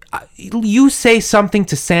you say something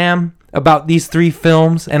to Sam about these 3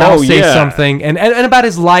 films, and I'll say something and about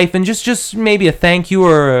his life, and just maybe a thank you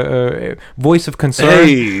or a voice of concern.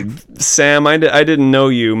 Hey, Sam, I didn't know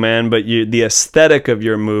you, man, but the aesthetic of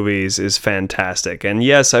your movies is fantastic. And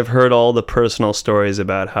yes, I've heard all the personal stories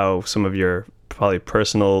about how some of your probably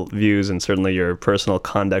personal views and certainly your personal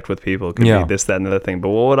conduct with people could be this, that, and the other thing. But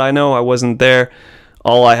what would I know? I wasn't there.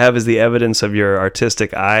 All I have is the evidence of your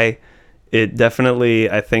artistic eye. It definitely,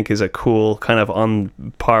 I think, is a cool, kind of on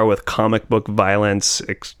par with comic book violence.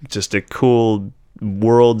 It's just a cool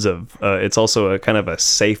worlds of, it's also a kind of a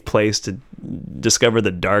safe place to discover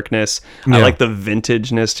the darkness. I like the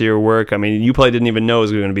vintageness to your work. I mean, you probably didn't even know it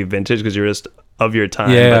was going to be vintage because you're just of your time,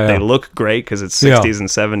 but they look great because it's 60s and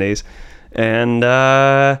 70s. And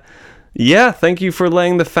thank you for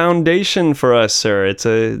laying the foundation for us, sir. It's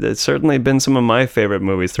certainly been some of my favorite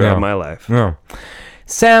movies throughout my life. Yeah.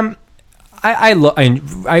 Sam,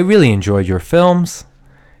 I really enjoyed your films.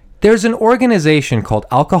 There's an organization called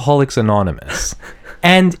Alcoholics Anonymous.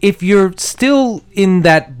 And if you're still in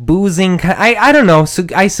that boozing, I don't know. So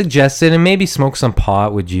I suggested, and maybe smoke some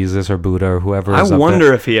pot with Jesus or Buddha or whoever. I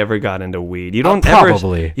wonder if he ever got into weed. You don't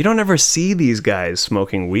probably. You don't ever see these guys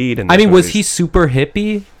smoking weed. I mean, was he super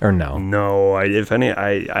hippie or no? No. If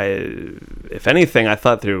anything, I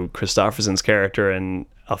thought through Christopherson's character and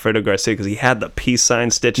Alfredo Garcia, because he had the peace sign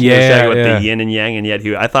stitched in his jacket with the yin and yang, and yet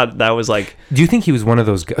I thought that was like. Do you think he was one of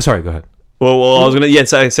those guys? Sorry, go ahead. Well, I was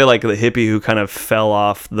gonna say like the hippie who kind of fell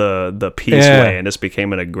off the peace way and just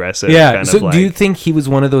became an aggressive. Yeah. So do you think he was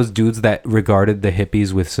one of those dudes that regarded the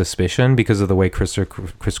hippies with suspicion because of the way Chris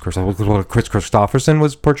Christopherson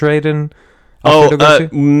was portrayed in?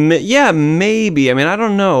 Yeah, maybe. I mean, I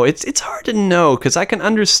don't know. It's hard to know because I can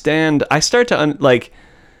understand. I start to like.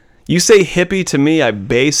 You say hippie to me, I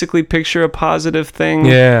basically picture a positive thing.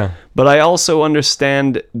 Yeah. But I also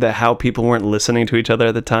understand that how people weren't listening to each other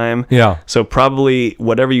at the time. Yeah. So probably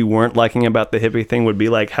whatever you weren't liking about the hippie thing would be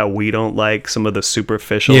like how we don't like some of the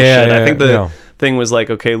superficial shit. I think the thing was like,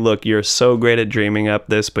 okay, look, you're so great at dreaming up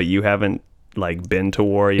this, but you haven't like been to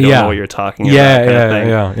war. You don't know what you're talking about.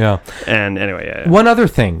 Yeah. And anyway, One other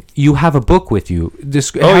thing, you have a book with you.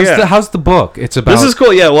 How's the book? It's about. This is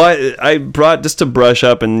cool. Yeah. Well, I brought just to brush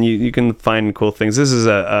up, and you can find cool things. This is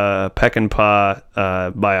a Peckinpah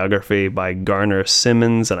biography by Garner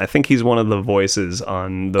Simmons, and I think he's one of the voices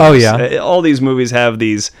on those. Oh yeah. All these movies have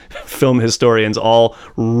these film historians all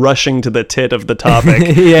rushing to the tit of the topic.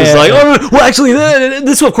 It's like, oh well, actually,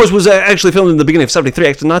 this of course was actually filmed in the beginning of '73,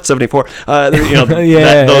 actually not '74.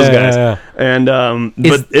 Those guys. And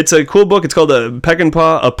but it's a cool book. It's called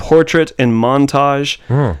Peckinpah: A Portrait in Montage.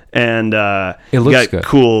 And it looks got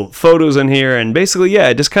cool photos in here, and basically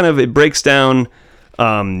it just kind of it breaks down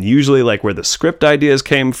usually like where the script ideas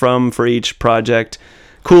came from for each project.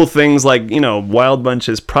 Cool things like, Wild Bunch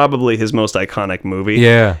is probably his most iconic movie.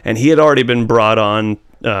 And he had already been brought on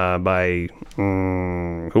by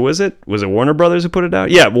who was it? Was it Warner Brothers who put it out?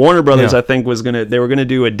 Yeah, Warner Brothers. I think they were gonna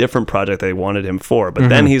do a different project they wanted him for, but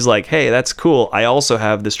then he's like, hey, that's cool, I also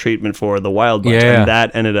have this treatment for the Wild Bunch, and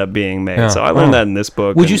that ended up being made. So I learned that in this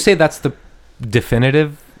book. Would you say that's the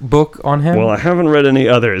definitive book on him? Well, I haven't read any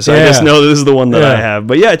others. I just know this is the one that I have.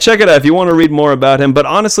 But check it out if you want to read more about him. But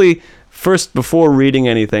honestly, first, before reading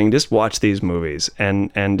anything, just watch these movies.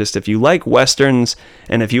 And just if you like Westerns,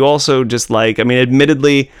 and if you also just like, I mean,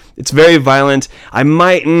 admittedly, it's very violent.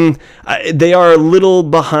 They are a little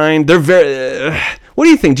behind. They're very, what do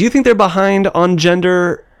you think? Do you think they're behind on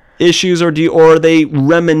gender issues, or are they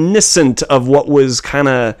reminiscent of what was kind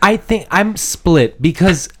of... I think I'm split,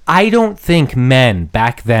 because I don't think men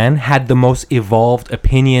back then had the most evolved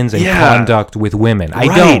opinions and conduct with women. I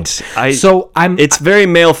don't. It's very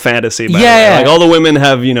male fantasy, by the way. Like, all the women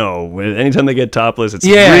have, anytime they get topless, it's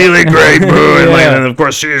really great. And of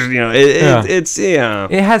course, she's,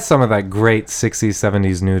 it has some of that great 60s,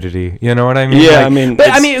 70s nudity. You know what I mean? Yeah,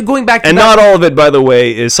 going back to and not all of it, by the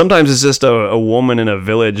way, is sometimes it's just a woman in a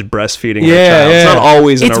village breastfeeding her child. It's not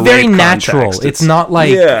always in a rape very natural. context. It's not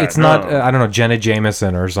like not I don't know, Jenna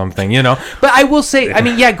Jameson or something, But I will say,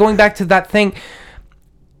 going back to that thing,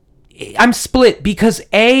 I'm split, because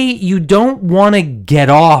you don't want to get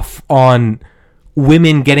off on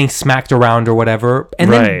women getting smacked around or whatever,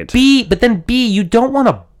 and then B, you don't want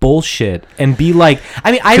to bullshit and be like,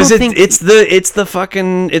 I don't think it's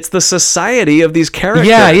the society of these characters.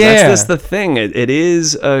 That's the thing. It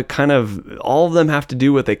is a kind of, all of them have to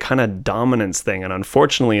do with a kind of dominance thing, and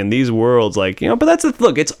unfortunately in these worlds, but that's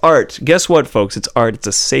look, it's art. Guess what, folks? It's art. It's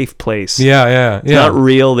a safe place. It's not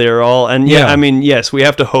real. They're all, and yes, we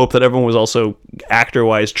have to hope that everyone was also actor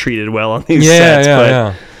wise treated well on these sets,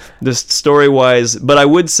 but just story wise. But I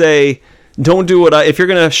would say, don't do if you're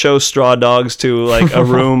gonna show straw dogs to like a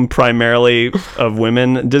room primarily of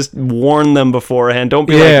women, just warn them beforehand. Don't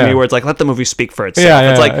be like me, where it's like, let the movie speak for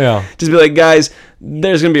itself. Just be like, guys,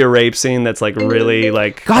 there's gonna be a rape scene that's like really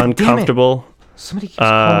like uncomfortable. Somebody keeps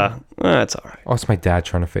calling. That's all right. Oh, it's my dad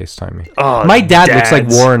trying to FaceTime me. Oh, my dad looks like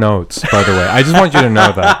Warren Oates, by the way. I just want you to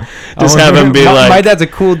know that. Just have him be like... My dad's a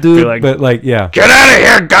cool dude, but like, Get out of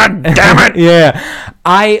here, god damn it!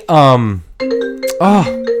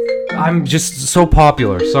 I'm just so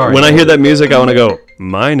popular. Sorry. When I hear that music, I want to go,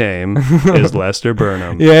 my name is Lester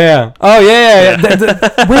Burnham. Wait,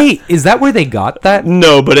 is that where they got that?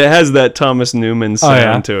 No, but it has that Thomas Newman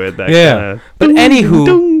sound to it. That kinda... But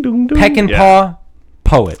anywho, Peckinpah,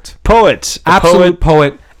 poet. Absolute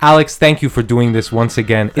poet. Alex, thank you for doing this once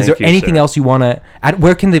again. Is there anything else you want to...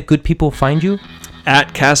 Where can the good people find you?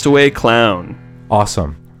 At Castaway Clown.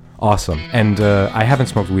 Awesome. Awesome. And I haven't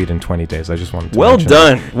smoked weed in 20 days. I just wanted to Well mention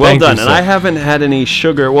done. that. Well Thank you, done. sir. And I haven't had any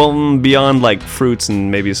sugar, beyond like fruits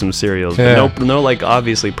and maybe some cereals. Yeah. But no, like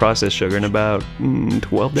obviously processed sugar in about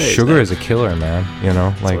 12 days. Sugar now. is a killer, man. You know,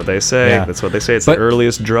 like That's what they say. yeah. That's what they say. It's But- the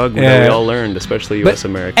earliest drug that Yeah. we all learned, especially U.S.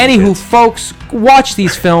 Americans. Anywho, folks, watch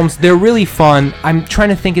these films. They're really fun. I'm trying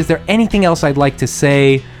to think, is there anything else I'd like to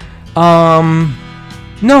say?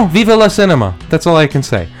 No, viva la cinema. That's all I can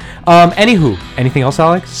say. Anywho, anything else,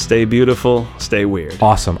 Alex? Stay beautiful, stay weird.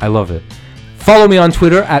 Awesome. I love it. Follow me on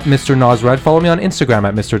Twitter at Mr. Nosred. Follow me on Instagram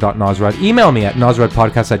at Mr.Nosred. Email me at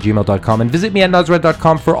nosredpodcast@gmail.com and visit me at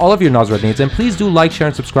nosred.com for all of your Nosred needs. And please do like, share,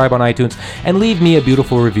 and subscribe on iTunes and leave me a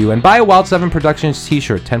beautiful review. And buy a Wild 7 Productions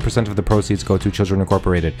t-shirt. 10% of the proceeds go to Children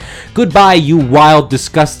Incorporated. Goodbye, you wild,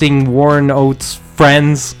 disgusting Warren Oates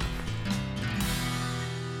friends.